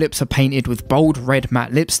 Her full lips are painted with bold red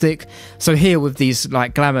matte lipstick. So here with these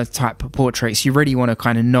like glamour type portraits, you really want to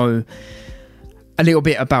kind of know a little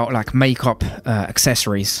bit about like makeup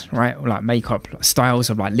accessories, right? Or like makeup styles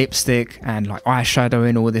of like lipstick and like eyeshadow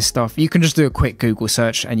and all this stuff. You can just do a quick Google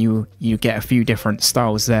search and you get a few different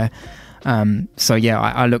styles there. So yeah,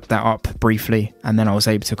 I looked that up briefly and then I was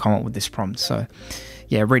able to come up with this prompt. So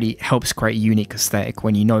yeah, it really helps create a unique aesthetic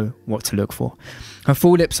when you know what to look for. Her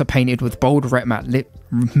full lips are painted with bold red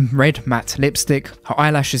matte lipstick. Her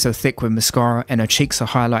eyelashes are thick with mascara and her cheeks are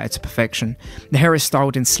highlighted to perfection. The hair is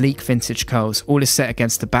styled in sleek vintage curls. All is set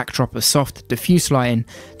against the backdrop of soft, diffuse lighting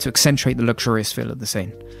to accentuate the luxurious feel of the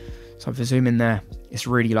scene. So if I zoom in there, it's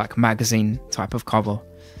really like magazine type of cover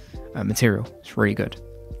material. It's really good,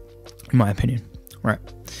 in my opinion. Right.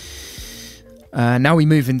 Now we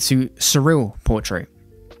move into surreal portrait.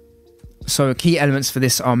 So key elements for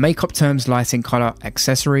this are makeup terms, lighting, color,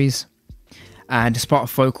 accessories. And as part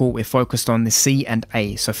of F.O.C.A.L, we're focused on the C and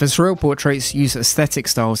A. So for surreal portraits, use aesthetic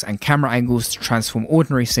styles and camera angles to transform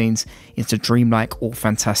ordinary scenes into dreamlike or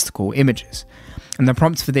fantastical images. And the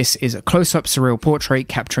prompt for this is a close-up surreal portrait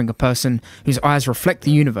capturing a person whose eyes reflect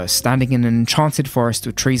the universe, standing in an enchanted forest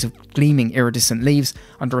with trees of gleaming iridescent leaves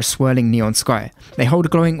under a swirling neon sky. They hold a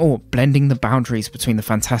glowing orb, blending the boundaries between the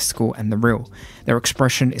fantastical and the real. Their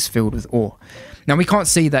expression is filled with awe. Now we can't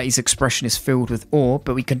see that his expression is filled with awe,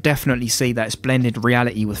 but we can definitely see that it's blended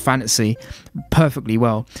reality with fantasy perfectly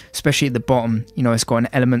well, especially at the bottom. You know, it's got an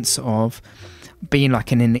elements of being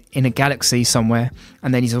like in a galaxy somewhere,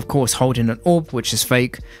 and then he's of course holding an orb which is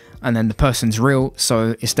fake, and then the person's real,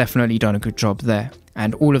 so it's definitely done a good job there.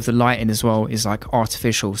 And all of the lighting as well is like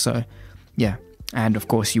artificial, so yeah. And of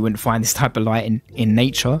course you wouldn't find this type of lighting in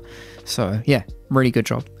nature, so yeah, really good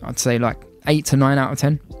job. I'd say like 8 to 9 out of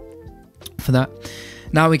 10 for that.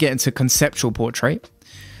 Now we get into conceptual portrait.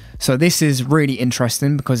 So this is really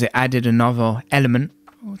interesting because it added another element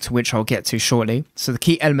to which I'll get to shortly. So the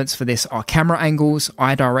key elements for this are camera angles,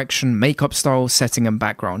 eye direction, makeup style, setting and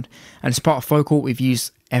background. And as part of F.O.C.A.L, we've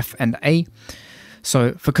used F and A.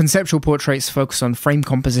 So for conceptual portraits, focus on frame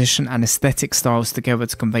composition and aesthetic styles together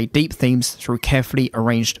to convey deep themes through carefully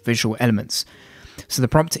arranged visual elements. So the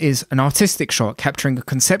prompt is an artistic shot capturing a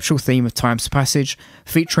conceptual theme of time's passage,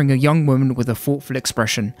 featuring a young woman with a thoughtful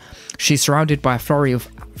expression. She's surrounded by a flurry of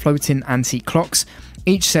floating antique clocks,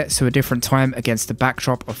 each set to a different time against the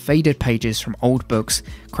backdrop of faded pages from old books,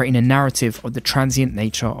 creating a narrative of the transient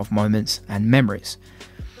nature of moments and memories.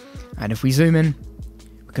 And if we zoom in,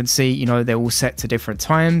 we can see, you know, they're all set to different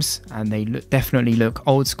times and they definitely look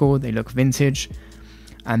old school, they look vintage.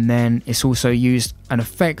 And then it's also used an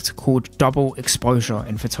effect called double exposure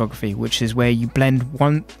in photography, which is where you blend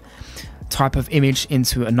one type of image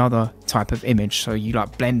into another type of image. So you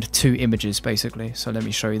like blend two images basically. So let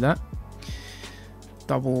me show you that.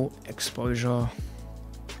 Double exposure.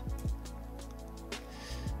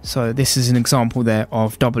 So this is an example there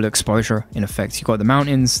of double exposure in effect. You've got the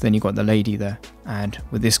mountains, then you've got the lady there. And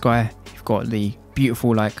with this guy, you've got the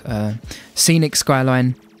beautiful like scenic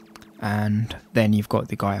skyline. And then you've got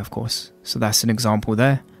the guy, of course. So that's an example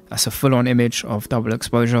there. That's a full-on image of double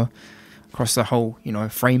exposure across the whole, you know,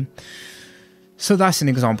 frame. So that's an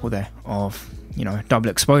example there of, you know, double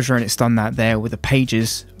exposure, and it's done that there with the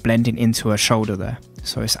pages blending into her shoulder there.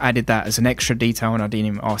 So it's added that as an extra detail, and I didn't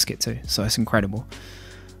even ask it to. So it's incredible.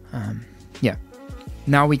 Yeah.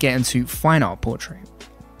 Now we get into fine art portrait.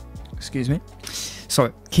 Excuse me.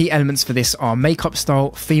 So key elements for this are makeup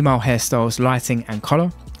style, female hairstyles, lighting and color.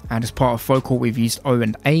 And as part of F.O.C.A.L, we've used O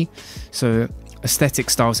and A. So aesthetic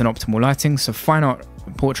styles and optimal lighting. So fine art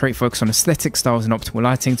portrait focus on aesthetic styles and optimal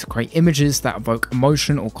lighting to create images that evoke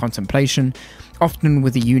emotion or contemplation, often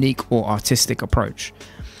with a unique or artistic approach.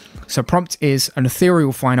 So prompt is an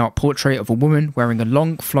ethereal fine art portrait of a woman wearing a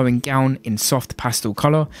long flowing gown in soft pastel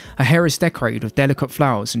color. Her hair is decorated with delicate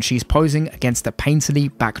flowers and she's posing against a painterly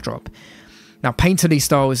backdrop. Now painterly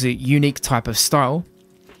style is a unique type of style.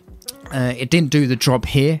 It didn't do the job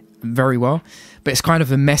here very well, but it's kind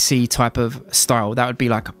of a messy type of style. That would be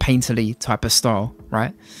like a painterly type of style,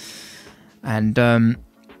 right? And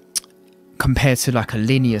compared to like a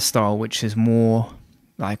linear style, which is more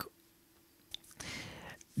like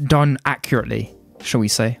done accurately, shall we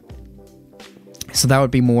say. So that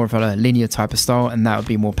would be more of a linear type of style, and that would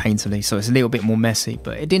be more painterly. So it's a little bit more messy,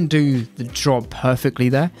 but it didn't do the job perfectly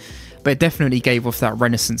there. But it definitely gave off that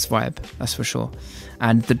Renaissance vibe, that's for sure.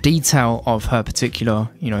 And the detail of her particular,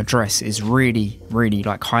 dress is really, really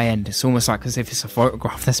like high end. It's almost like as if it's a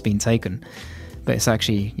photograph that's been taken, but it's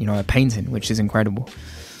actually, a painting, which is incredible.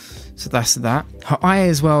 So that's that. Her eye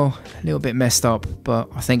as well, a little bit messed up, but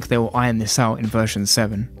I think they will iron this out in version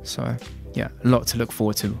 7. So yeah, a lot to look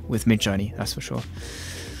forward to with Midjourney, that's for sure.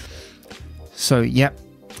 So yep,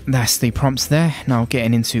 that's the prompts there. Now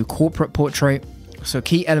getting into corporate portrait. So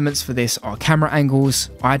key elements for this are camera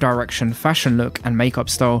angles, eye direction, fashion look, and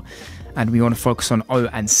makeup style. And we want to focus on O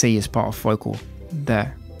and C as part of F.O.C.A.L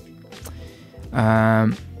there.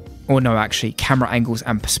 Or no, actually, camera angles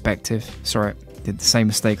and perspective. Sorry, did the same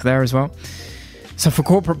mistake there as well. So for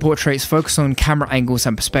corporate portraits, focus on camera angles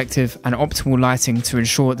and perspective and optimal lighting to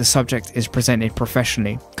ensure the subject is presented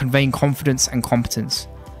professionally, conveying confidence and competence.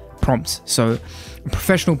 Prompt. So a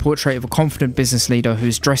professional portrait of a confident business leader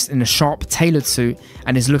who's dressed in a sharp, tailored suit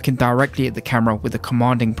and is looking directly at the camera with a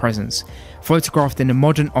commanding presence. Photographed in a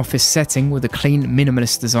modern office setting with a clean,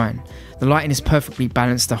 minimalist design. The lighting is perfectly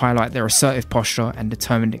balanced to highlight their assertive posture and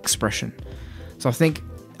determined expression. So I think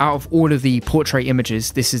out of all of the portrait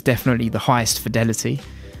images, this is definitely the highest fidelity.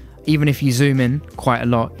 Even if you zoom in quite a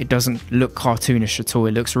lot, it doesn't look cartoonish at all.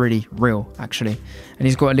 It looks really real, actually. And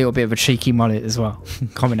he's got a little bit of a cheeky mullet as well,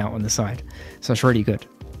 coming out on the side. So it's really good.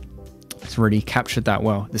 It's really captured that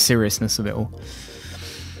well, the seriousness of it all.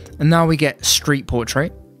 And now we get street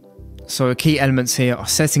portrait. So key elements here are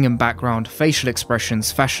setting and background, facial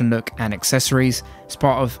expressions, fashion look, and accessories. As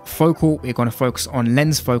part of F.O.C.A.L, we're going to focus on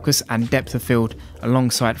lens focus and depth of field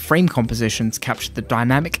alongside frame composition to capture the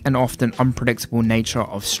dynamic and often unpredictable nature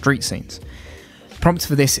of street scenes. Prompt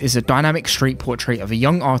for this is a dynamic street portrait of a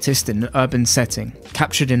young artist in an urban setting,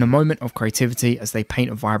 captured in a moment of creativity as they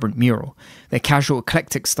paint a vibrant mural. Their casual,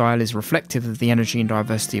 eclectic style is reflective of the energy and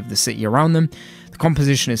diversity of the city around them. The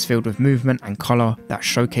composition is filled with movement and colour that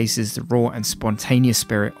showcases the raw and spontaneous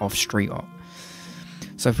spirit of street art.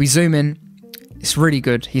 So if we zoom in, it's really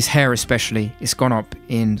good. His hair especially, it's gone up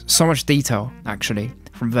in so much detail, actually,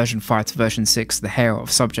 from version 5 to version 6, the hair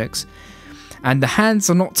of subjects. And the hands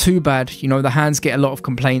are not too bad. The hands get a lot of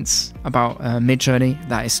complaints about Midjourney,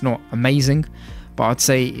 that it's not amazing. But I'd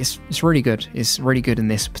say it's really good. It's really good in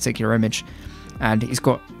this particular image. And he's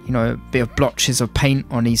got, a bit of blotches of paint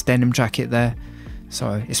on his denim jacket there.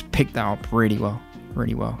 So it's picked that up really well,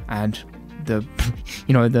 really well. And the,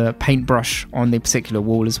 the paintbrush on the particular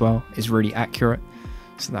wall as well is really accurate.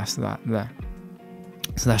 So that's that there.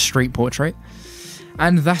 So that's street portrait.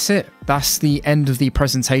 And that's it. That's the end of the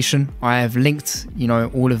presentation. I have linked,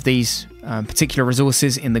 all of these particular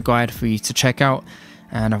resources in the guide for you to check out.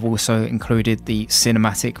 And I've also included the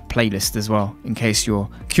cinematic playlist as well, in case you're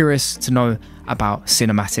curious to know about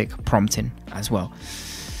cinematic prompting as well.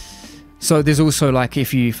 So there's also, like,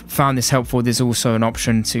 if you've found this helpful, there's also an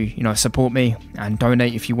option to, support me and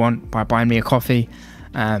donate if you want by buying me a coffee.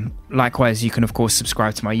 Likewise, you can, of course,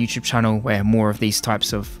 subscribe to my YouTube channel where more of these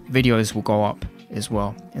types of videos will go up as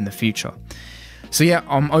well in the future. So yeah,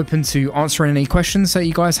 I'm open to answering any questions that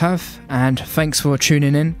you guys have, and thanks for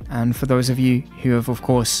tuning in. And for those of you who have, of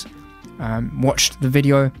course, watched the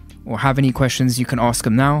video or have any questions, you can ask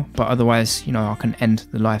them now, but otherwise, I can end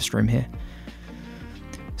the live stream here.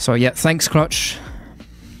 So yeah, thanks, Clutch.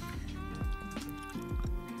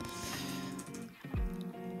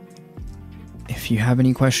 If you have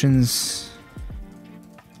any questions,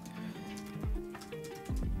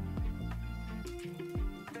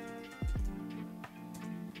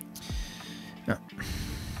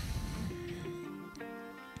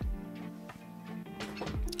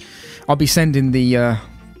 I'll be sending the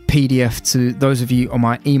PDF to those of you on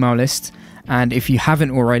my email list, and if you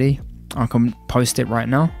haven't already, I can post it right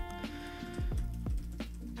now.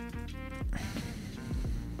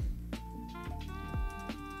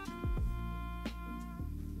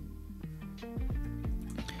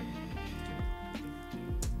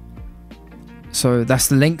 So that's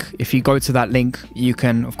the link. If you go to that link, you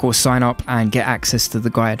can of course sign up and get access to the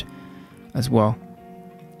guide as well.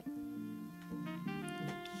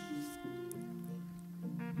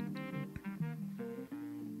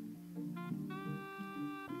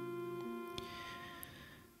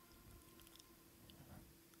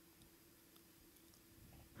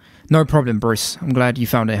 No problem, Bruce. I'm glad you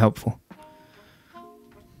found it helpful.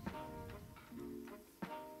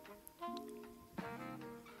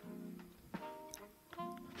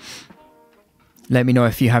 Let me know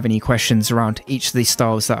if you have any questions around each of these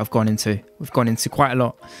styles that I've gone into. We've gone into quite a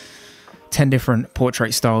lot. 10 different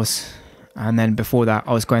portrait styles. And then before that,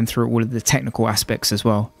 I was going through all of the technical aspects as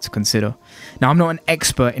well to consider. Now, I'm not an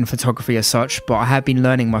expert in photography as such, but I have been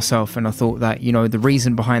learning myself. And I thought that, you know, the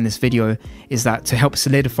reason behind this video is that to help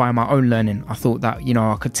solidify my own learning, I thought that, you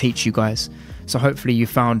know, I could teach you guys. So hopefully you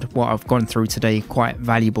found what I've gone through today quite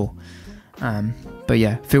valuable. But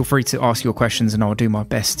yeah, feel free to ask your questions and I'll do my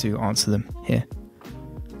best to answer them here.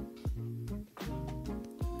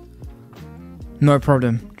 No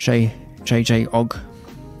problem, JJ Og.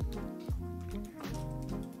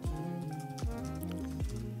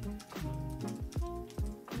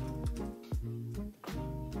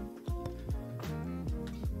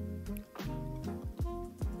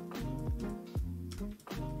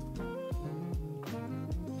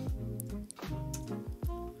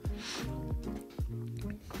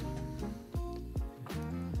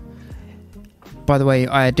 By the way,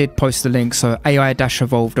 I did post the link, so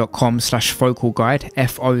ai-evolve.com/focal guide,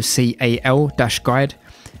 FOCAL-guide,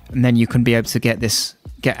 and then you can be able to get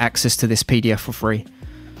access to this PDF for free.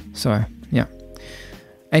 So yeah.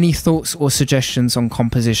 Any thoughts or suggestions on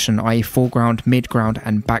composition, i.e. foreground, midground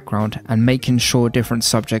and background, and making sure different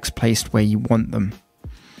subjects placed where you want them?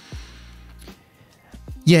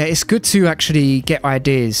 Yeah, it's good to actually get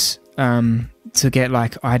ideas, to get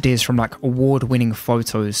like ideas from like award-winning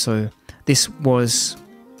photos. So this was,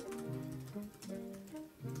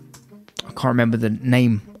 I can't remember the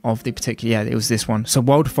name of the particular, yeah, it was this one. So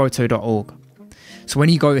worldphoto.org. So when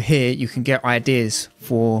you go here, you can get ideas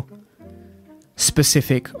for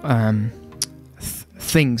specific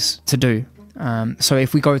things to do. So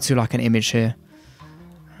if we go to like an image here,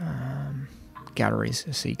 galleries,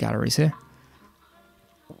 let's see galleries here.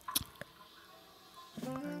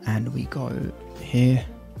 And we go here.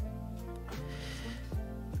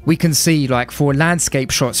 We can see like for landscape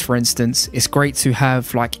shots, for instance, it's great to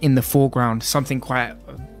have like in the foreground something quite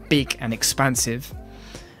big and expansive.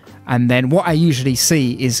 And then what I usually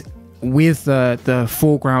see is with the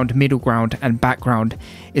foreground, middle ground and background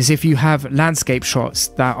is if you have landscape shots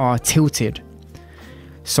that are tilted.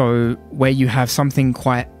 So where you have something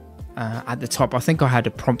quite at the top. I think I had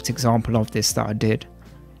a prompt example of this that I did.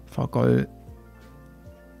 If I go,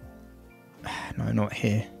 no, not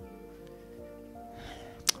here.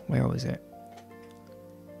 Where was it?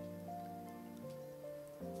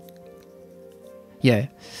 Yeah.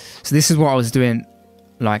 So this is what I was doing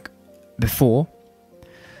like before.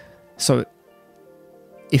 So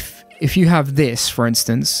if you have this, for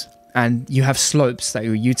instance, and you have slopes that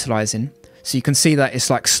you're utilizing, so you can see that it's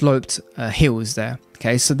like sloped hills there.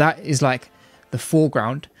 Okay, so that is like the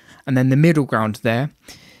foreground, and then the middle ground there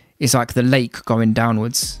is like the lake going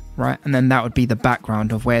downwards, right? And then that would be the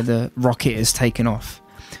background of where the rocket is taking off.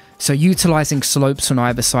 So utilizing slopes on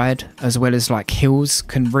either side as well as like hills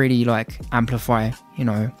can really like amplify, you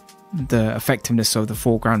know, the effectiveness of the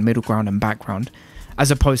foreground, middle ground and background,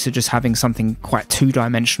 as opposed to just having something quite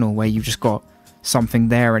two-dimensional where you've just got something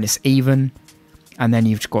there and it's even, and then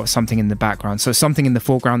you've got something in the background. So something in the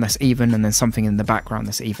foreground that's even and then something in the background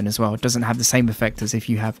that's even as well. It doesn't have the same effect as if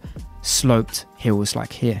you have sloped hills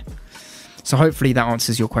like here. So hopefully that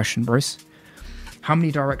answers your question, Bruce. How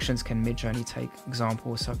many directions can Midjourney take?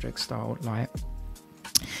 Example, subject, style, light.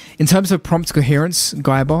 In terms of prompt coherence,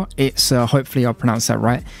 Gaiba, it's hopefully I'll pronounce that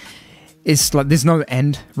right. It's like there's no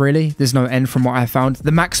end, really. There's no end from what I found.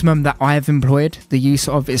 The maximum that I've employed the use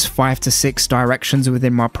of is 5 to 6 directions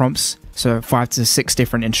within my prompts. So 5 to 6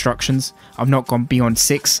 different instructions. I've not gone beyond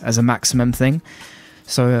 6 as a maximum thing.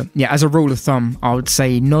 So yeah, as a rule of thumb, I would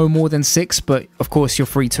say no more than 6, but of course you're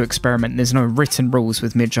free to experiment. There's no written rules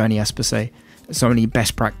with Midjourney as per se. It's only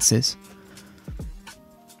best practices.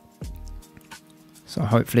 So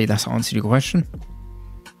hopefully that's answered your question.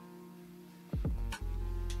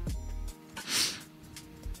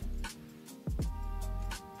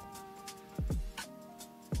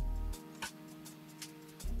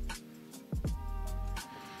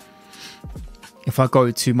 If I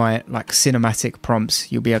go to my like cinematic prompts,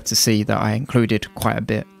 you'll be able to see that I included quite a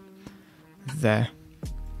bit there.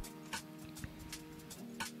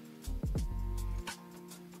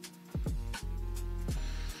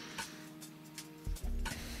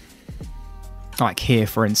 like here,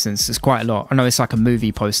 for instance, there's quite a lot. I know it's like a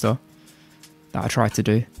movie poster that I tried to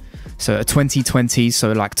do. So a 2020,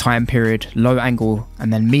 so like time period, low angle,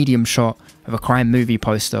 and then medium shot of a crime movie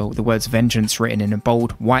poster with the words vengeance written in a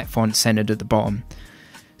bold white font centered at the bottom.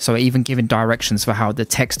 So even giving directions for how the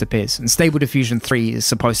text appears. And Stable Diffusion 3 is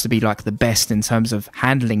supposed to be like the best in terms of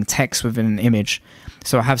handling text within an image.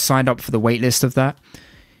 So I have signed up for the waitlist of that.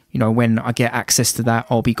 You know, when I get access to that,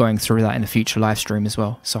 I'll be going through that in a future live stream as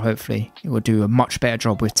well. So hopefully it will do a much better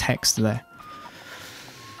job with text there.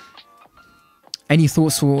 Any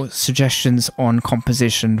thoughts or suggestions on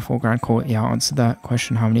composition? Foreground core. Yeah, I answered that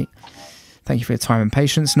question. How many? Thank you for your time and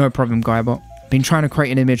patience. No problem, Guybot. Been trying to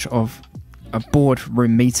create an image of a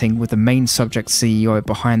boardroom meeting with the main subject CEO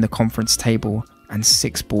behind the conference table and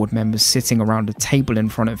 6 board members sitting around a table in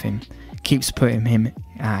front of him. Keeps putting him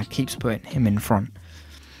in front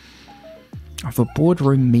of a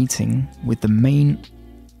boardroom meeting with the main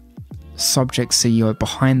subject CEO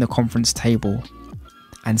behind the conference table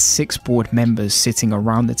and 6 board members sitting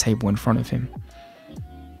around the table in front of him.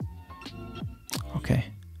 Okay.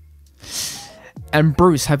 And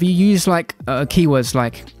Bruce, have you used like keywords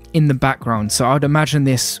like in the background? So I'd imagine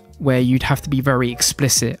this where you'd have to be very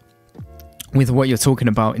explicit with what you're talking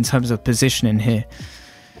about in terms of positioning here.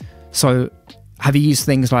 So have you used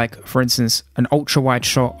things like, for instance, an ultra wide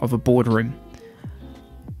shot of a boardroom,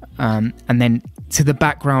 and then to the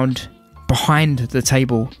background behind the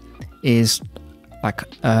table is like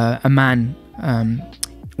a man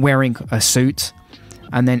wearing a suit,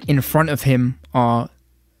 and then in front of him are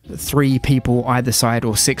 3 people either side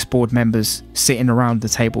or 6 board members sitting around the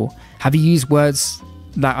table. Have you used words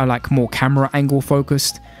that are like more camera angle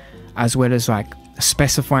focused, as well as like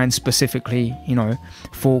specifying specifically, you know,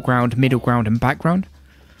 foreground, middle ground and background?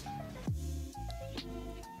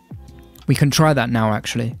 We can try that now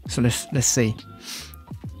actually. So let's see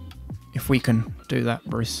if we can do that,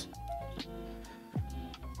 Bruce.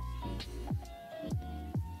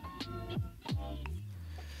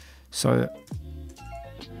 So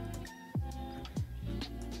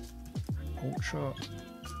ultra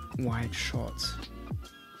wide shots.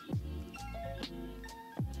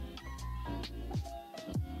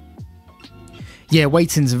 Yeah,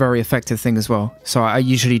 weighting's a very effective thing as well. So I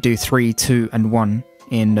usually do 3, 2, and 1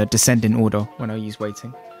 in a descending order when I use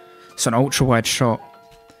weighting. So an ultra wide shot.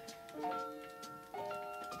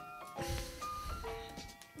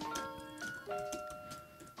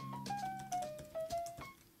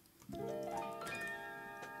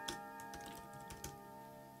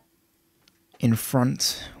 In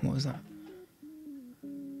front, what was that?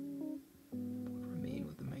 Meeting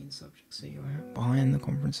with the main subject CEO behind the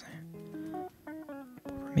conference.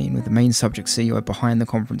 Meeting with the main subject CEO behind the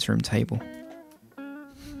conference room table.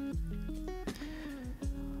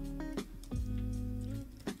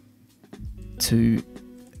 To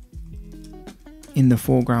in the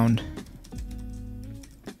foreground.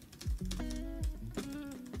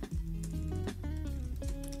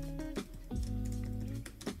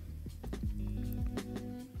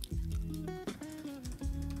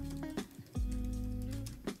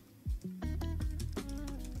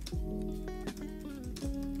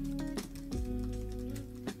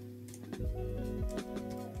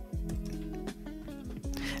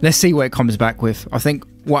 Let's see what it comes back with. I think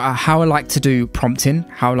how I like to do prompting,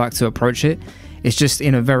 how I like to approach it, is just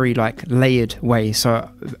in a very like layered way. So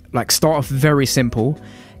like start off very simple,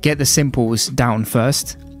 get the simples down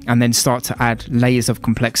first, and then start to add layers of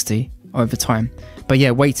complexity over time. But yeah,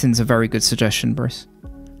 weighting's a very good suggestion, Bruce.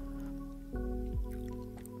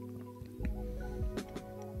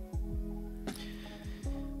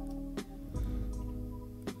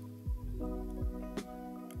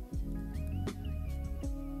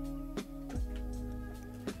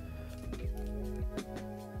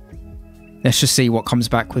 Let's just see what comes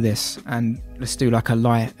back with this, and let's do like a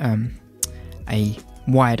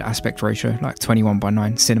wide aspect ratio, like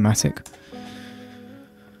 21:9 cinematic.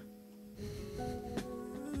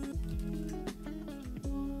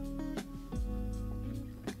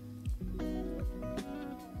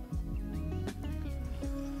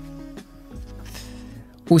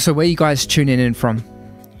 Also, where are you guys tuning in from?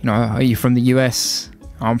 You know, are you from the US?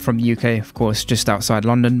 I'm from the UK, of course, just outside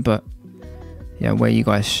London, but yeah, where are you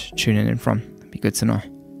guys tuning in from? It'd be good to know.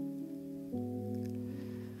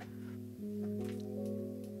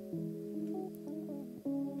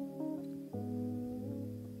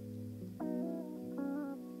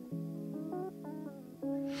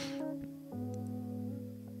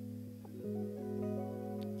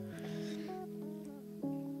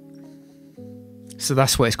 So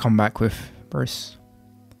that's what it's come back with, Bruce.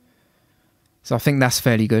 So I think that's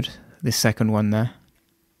fairly good, this second one there.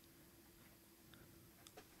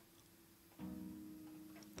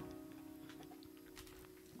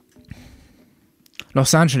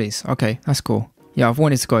 Los Angeles. Okay, that's cool. Yeah, I've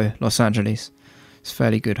wanted to go Los Angeles. It's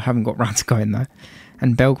fairly good. I haven't got round to going there.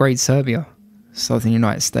 And Belgrade, Serbia. Southern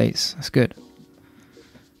United States. That's good.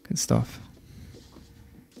 Good stuff.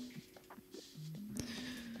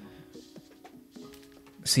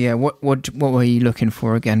 So yeah, what were you looking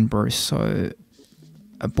for again, Bruce? So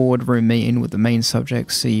a boardroom meeting with the main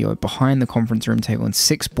subject, CEO, behind the conference room table and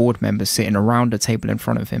 6 board members sitting around a table in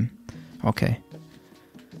front of him. Okay.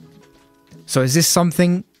 So is this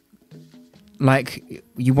something like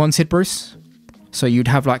you wanted, Bruce? So you'd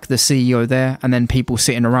have like the CEO there and then people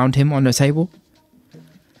sitting around him on the table?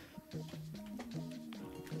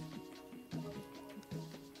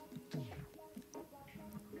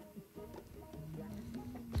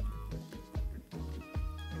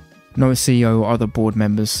 No CEO or other board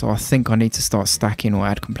members, so I think I need to start stacking or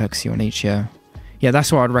add complexity on each. Yeah,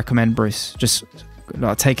 that's what I'd recommend, Bruce. Just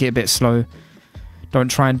like, take it a bit slow. Don't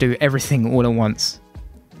try and do everything all at once.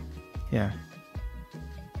 Yeah.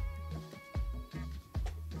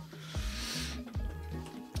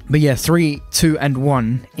 But yeah, 3, 2, and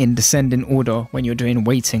 1 in descending order when you're doing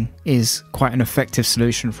weighting is quite an effective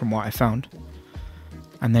solution from what I found.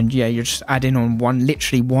 And then yeah, you're just adding on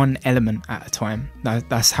literally one element at a time.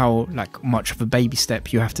 That's how like much of a baby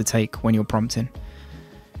step you have to take when you're prompting.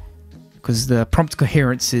 Because the prompt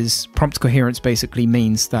coherence basically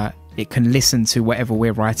means that it can listen to whatever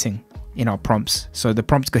we're writing in our prompts. So the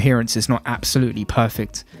prompt coherence is not absolutely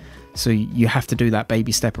perfect. So you have to do that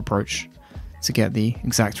baby step approach to get the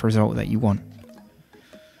exact result that you want.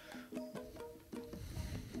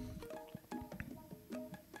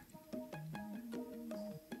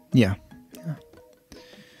 Yeah.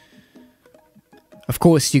 Of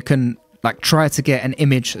course, you can like try to get an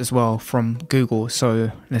image as well from Google.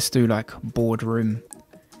 So let's do like boardroom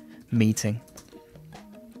meeting.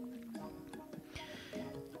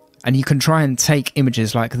 And you can try and take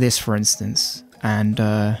images like this, for instance, and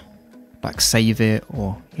like save it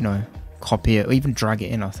or, you know, copy it or even drag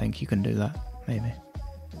it in. I think you can do that, maybe.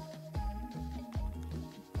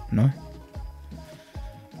 No?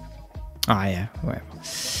 Ah, yeah, whatever.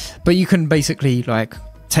 But you can basically like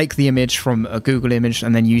take the image from a Google image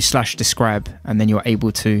and then use /describe, and then you're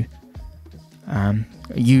able to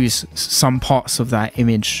use some parts of that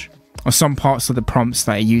image or some parts of the prompts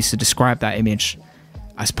that are used to describe that image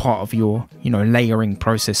as part of your, you know, layering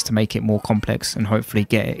process to make it more complex and hopefully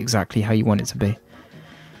get it exactly how you want it to be.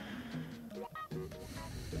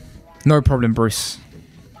 No problem, Bruce.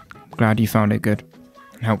 Glad you found it good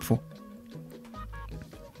and helpful.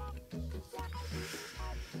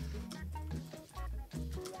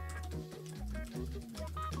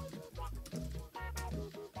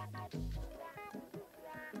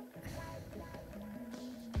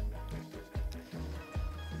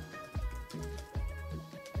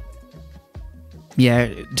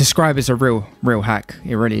 Yeah, describe is a real hack.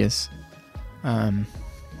 It really is. Yeah,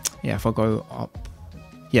 if I go up,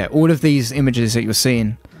 yeah, all of these images that you're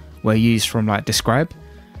seeing were used from like describe.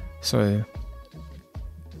 So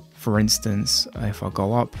for instance, if I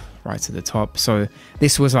go up right to the top, so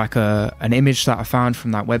this was like an image that I found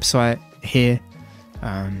from that website here,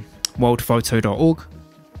 worldphoto.org,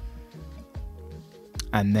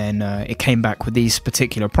 and then it came back with these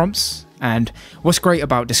particular prompts. And what's great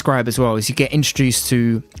about Describe as well is you get introduced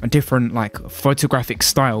to different like photographic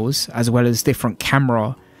styles as well as different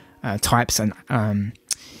camera types and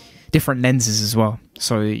different lenses as well.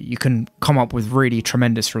 So you can come up with really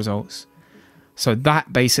tremendous results. So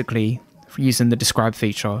that basically, using the Describe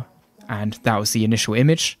feature, and that was the initial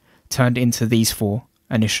image, turned into these 4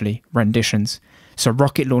 initially renditions. So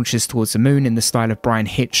rocket launches towards the moon in the style of Brian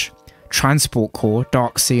Hitch. Transport core,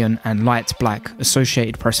 dark cyan and light black,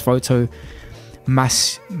 Associated Press photo,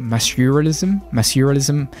 massurrealism,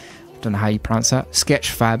 don't know how you pronounce that,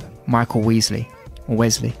 sketch fab, Michael Wesley,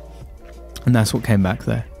 and that's what came back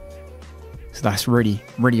there. So that's really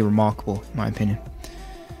remarkable in my opinion.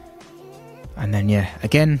 And then yeah,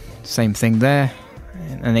 again, same thing there,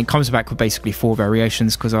 and it comes back with basically 4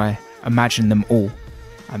 variations because I imagined them all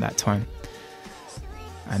at that time.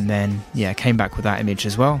 And then, yeah, came back with that image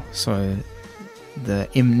as well. So the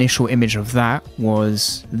initial image of that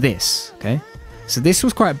was this, okay? So this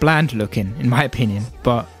was quite bland looking, in my opinion.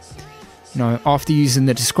 But, you know, after using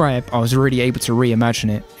the Describe, I was really able to reimagine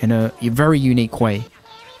it in a very unique way.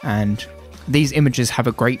 And these images have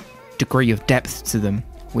a great degree of depth to them,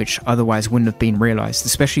 which otherwise wouldn't have been realized.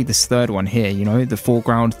 Especially this third one here, you know, the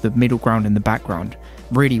foreground, the middle ground, and the background.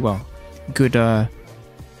 Really well. Good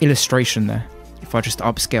illustration there. If I just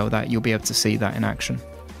upscale that, you'll be able to see that in action.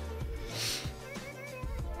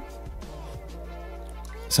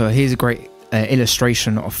 So here's a great an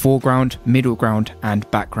illustration of foreground, middle ground, and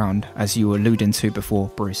background, as you were alluding to before,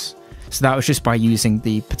 Bruce. So that was just by using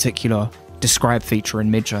the particular describe feature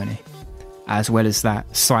in Midjourney, as well as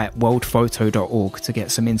that site worldphoto.org to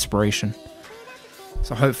get some inspiration.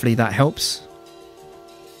 So hopefully that helps.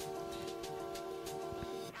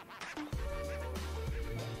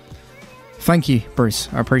 Thank you, Bruce.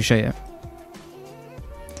 I appreciate it.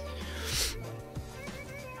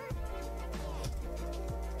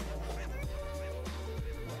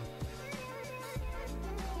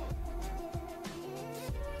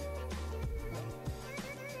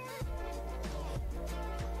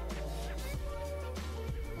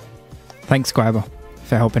 Thanks, Gaiba,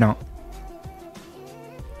 for helping out.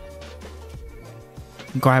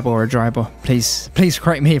 Gaiba or Jaiba, please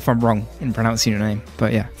correct me if I'm wrong in pronouncing your name.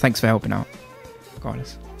 But yeah, thanks for helping out,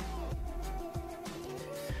 regardless.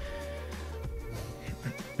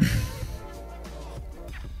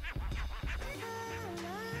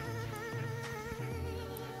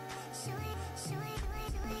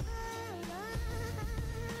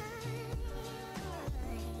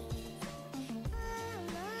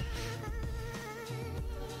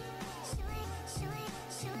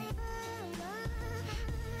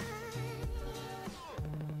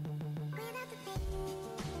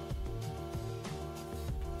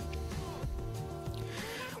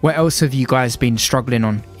 What else have you guys been struggling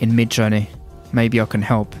on in Midjourney? Maybe I can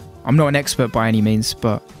help. I'm not an expert by any means,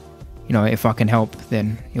 but you know, if I can help,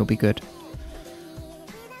 then it'll be good.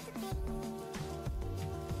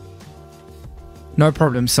 No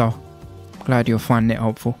problem, sir. Glad you're finding it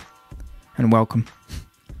helpful. And welcome.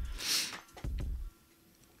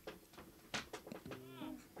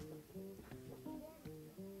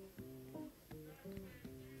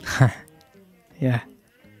 Yeah.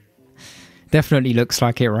 Definitely looks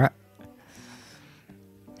like it, right?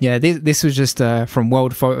 Yeah, this was just from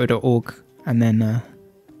worldphoto.org, and then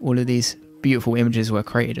all of these beautiful images were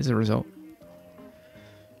created as a result.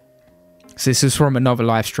 So this is from another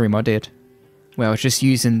live stream I did, where I was just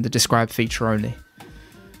using the describe feature only.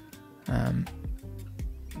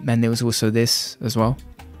 Then there was also this as well.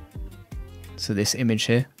 So this image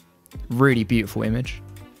here, really beautiful image.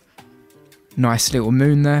 Nice little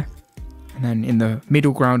moon there. And then in the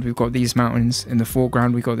middle ground, we've got these mountains. In the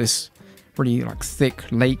foreground, we've got this really like thick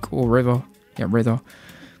lake or river. Yeah, river.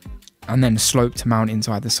 And then sloped mountains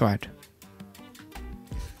either side.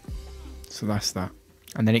 So that's that.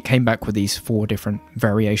 And then it came back with these 4 different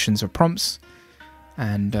variations of prompts.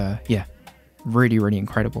 And yeah, really, really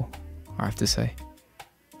incredible, I have to say.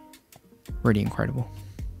 Really incredible.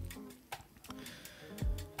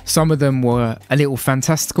 Some of them were a little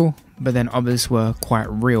fantastical, but then others were quite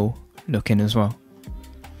real looking as well.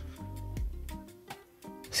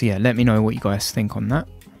 So yeah, let me know what you guys think on that.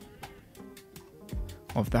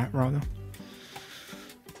 Of that, rather.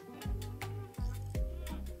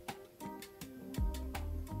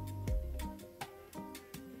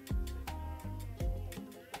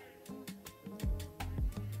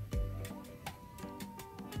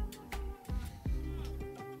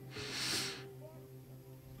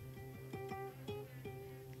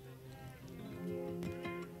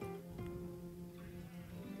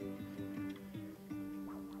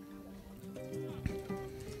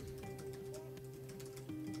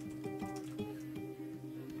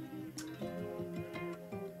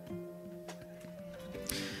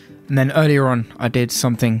 And then earlier on, I did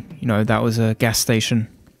something, you know, that was a gas station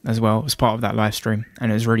as well. It was part of that live stream, and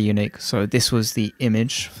it was really unique. So this was the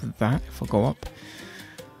image for that, if I go up.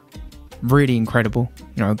 Really incredible,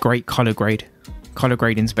 you know, great color grade. Color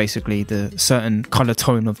grading is basically the certain color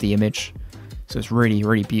tone of the image. So it's really,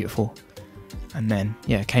 really beautiful. And then,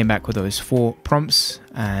 yeah, came back with those 4 prompts,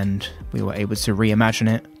 and we were able to reimagine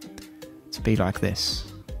it to be like this.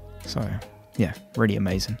 So, yeah, really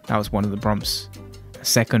amazing. That was one of the prompts.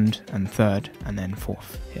 2nd and 3rd, and then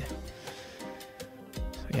 4th here.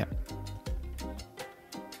 So yeah.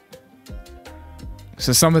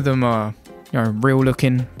 So some of them are, you know, real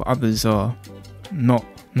looking, but others are not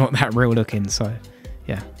that real looking. So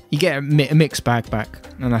yeah, you get a mixed bag back,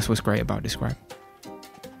 and that's what's great about Describe.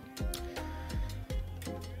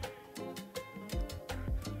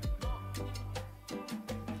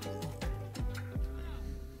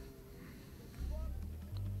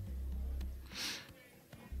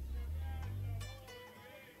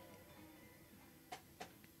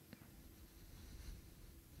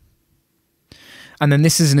 And then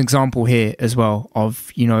this is an example here as well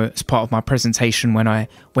of, you know, as part of my presentation when I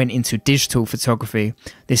went into digital photography.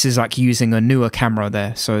 This is like using a newer camera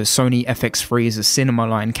there. So Sony FX3 is a cinema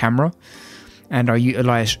line camera, and I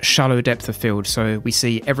utilize shallow depth of field. So we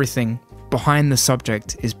see everything behind the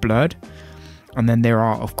subject is blurred, And then there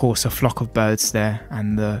are, of course, a flock of birds there,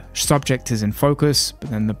 and the subject is in focus, but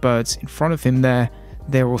then the birds in front of him there,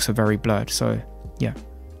 they're also very blurred. So yeah,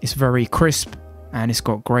 it's very crisp, and it's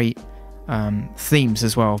got great themes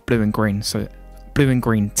as well, blue and green. So blue and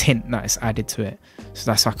green tint that is added to it. So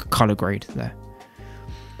that's like a color grade there.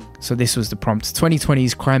 So this was the prompt: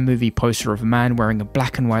 2020's crime movie poster of a man wearing a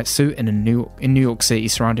black and white suit in New York City,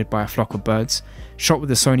 surrounded by a flock of birds. Shot with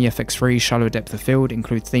the Sony FX3 shallow depth of field,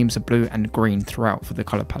 include themes of blue and green throughout for the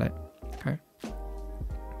color palette. Okay.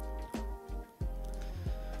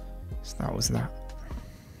 So that was that.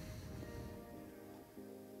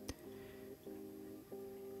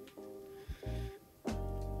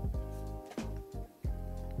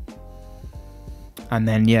 And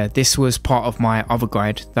then, yeah, this was part of my other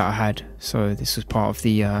guide that I had. So this was part of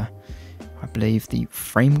the, I believe, the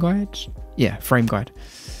frame guide. Yeah, frame guide.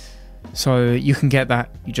 So you can get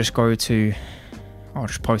that. You just go to, I'll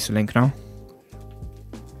just post a link now.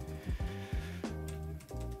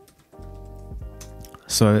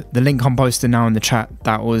 So the link I'm posting now in the chat,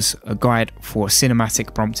 that was a guide for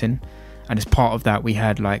cinematic prompting. And as part of that, we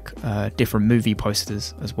had like different movie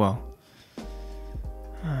posters as well.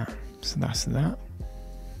 So that's that.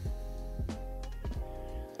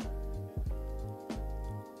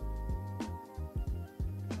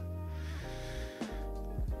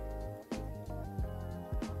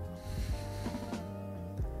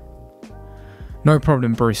 No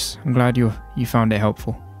problem, Bruce. I'm glad you found it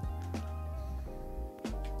helpful.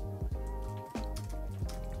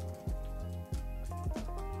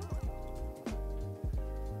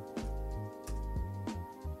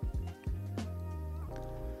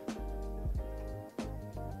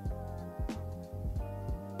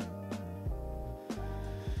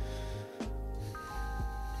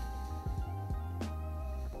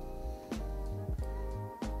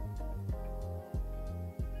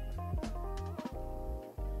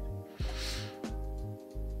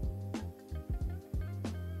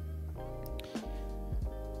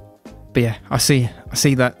 But yeah, I see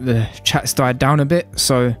that the chat's died down a bit,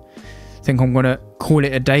 so I think I'm gonna call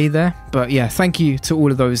it a day there. But yeah, thank you to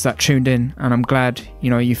all of those that tuned in, and I'm glad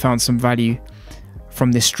you found some value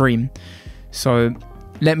from this stream. So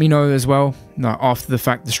let me know as well, after the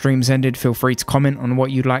fact the stream's ended, feel free to comment on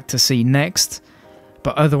what you'd like to see next.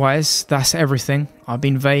 But otherwise, that's everything. I've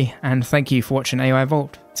been Vey, and thank you for watching AI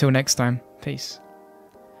Vault. Till next time, peace.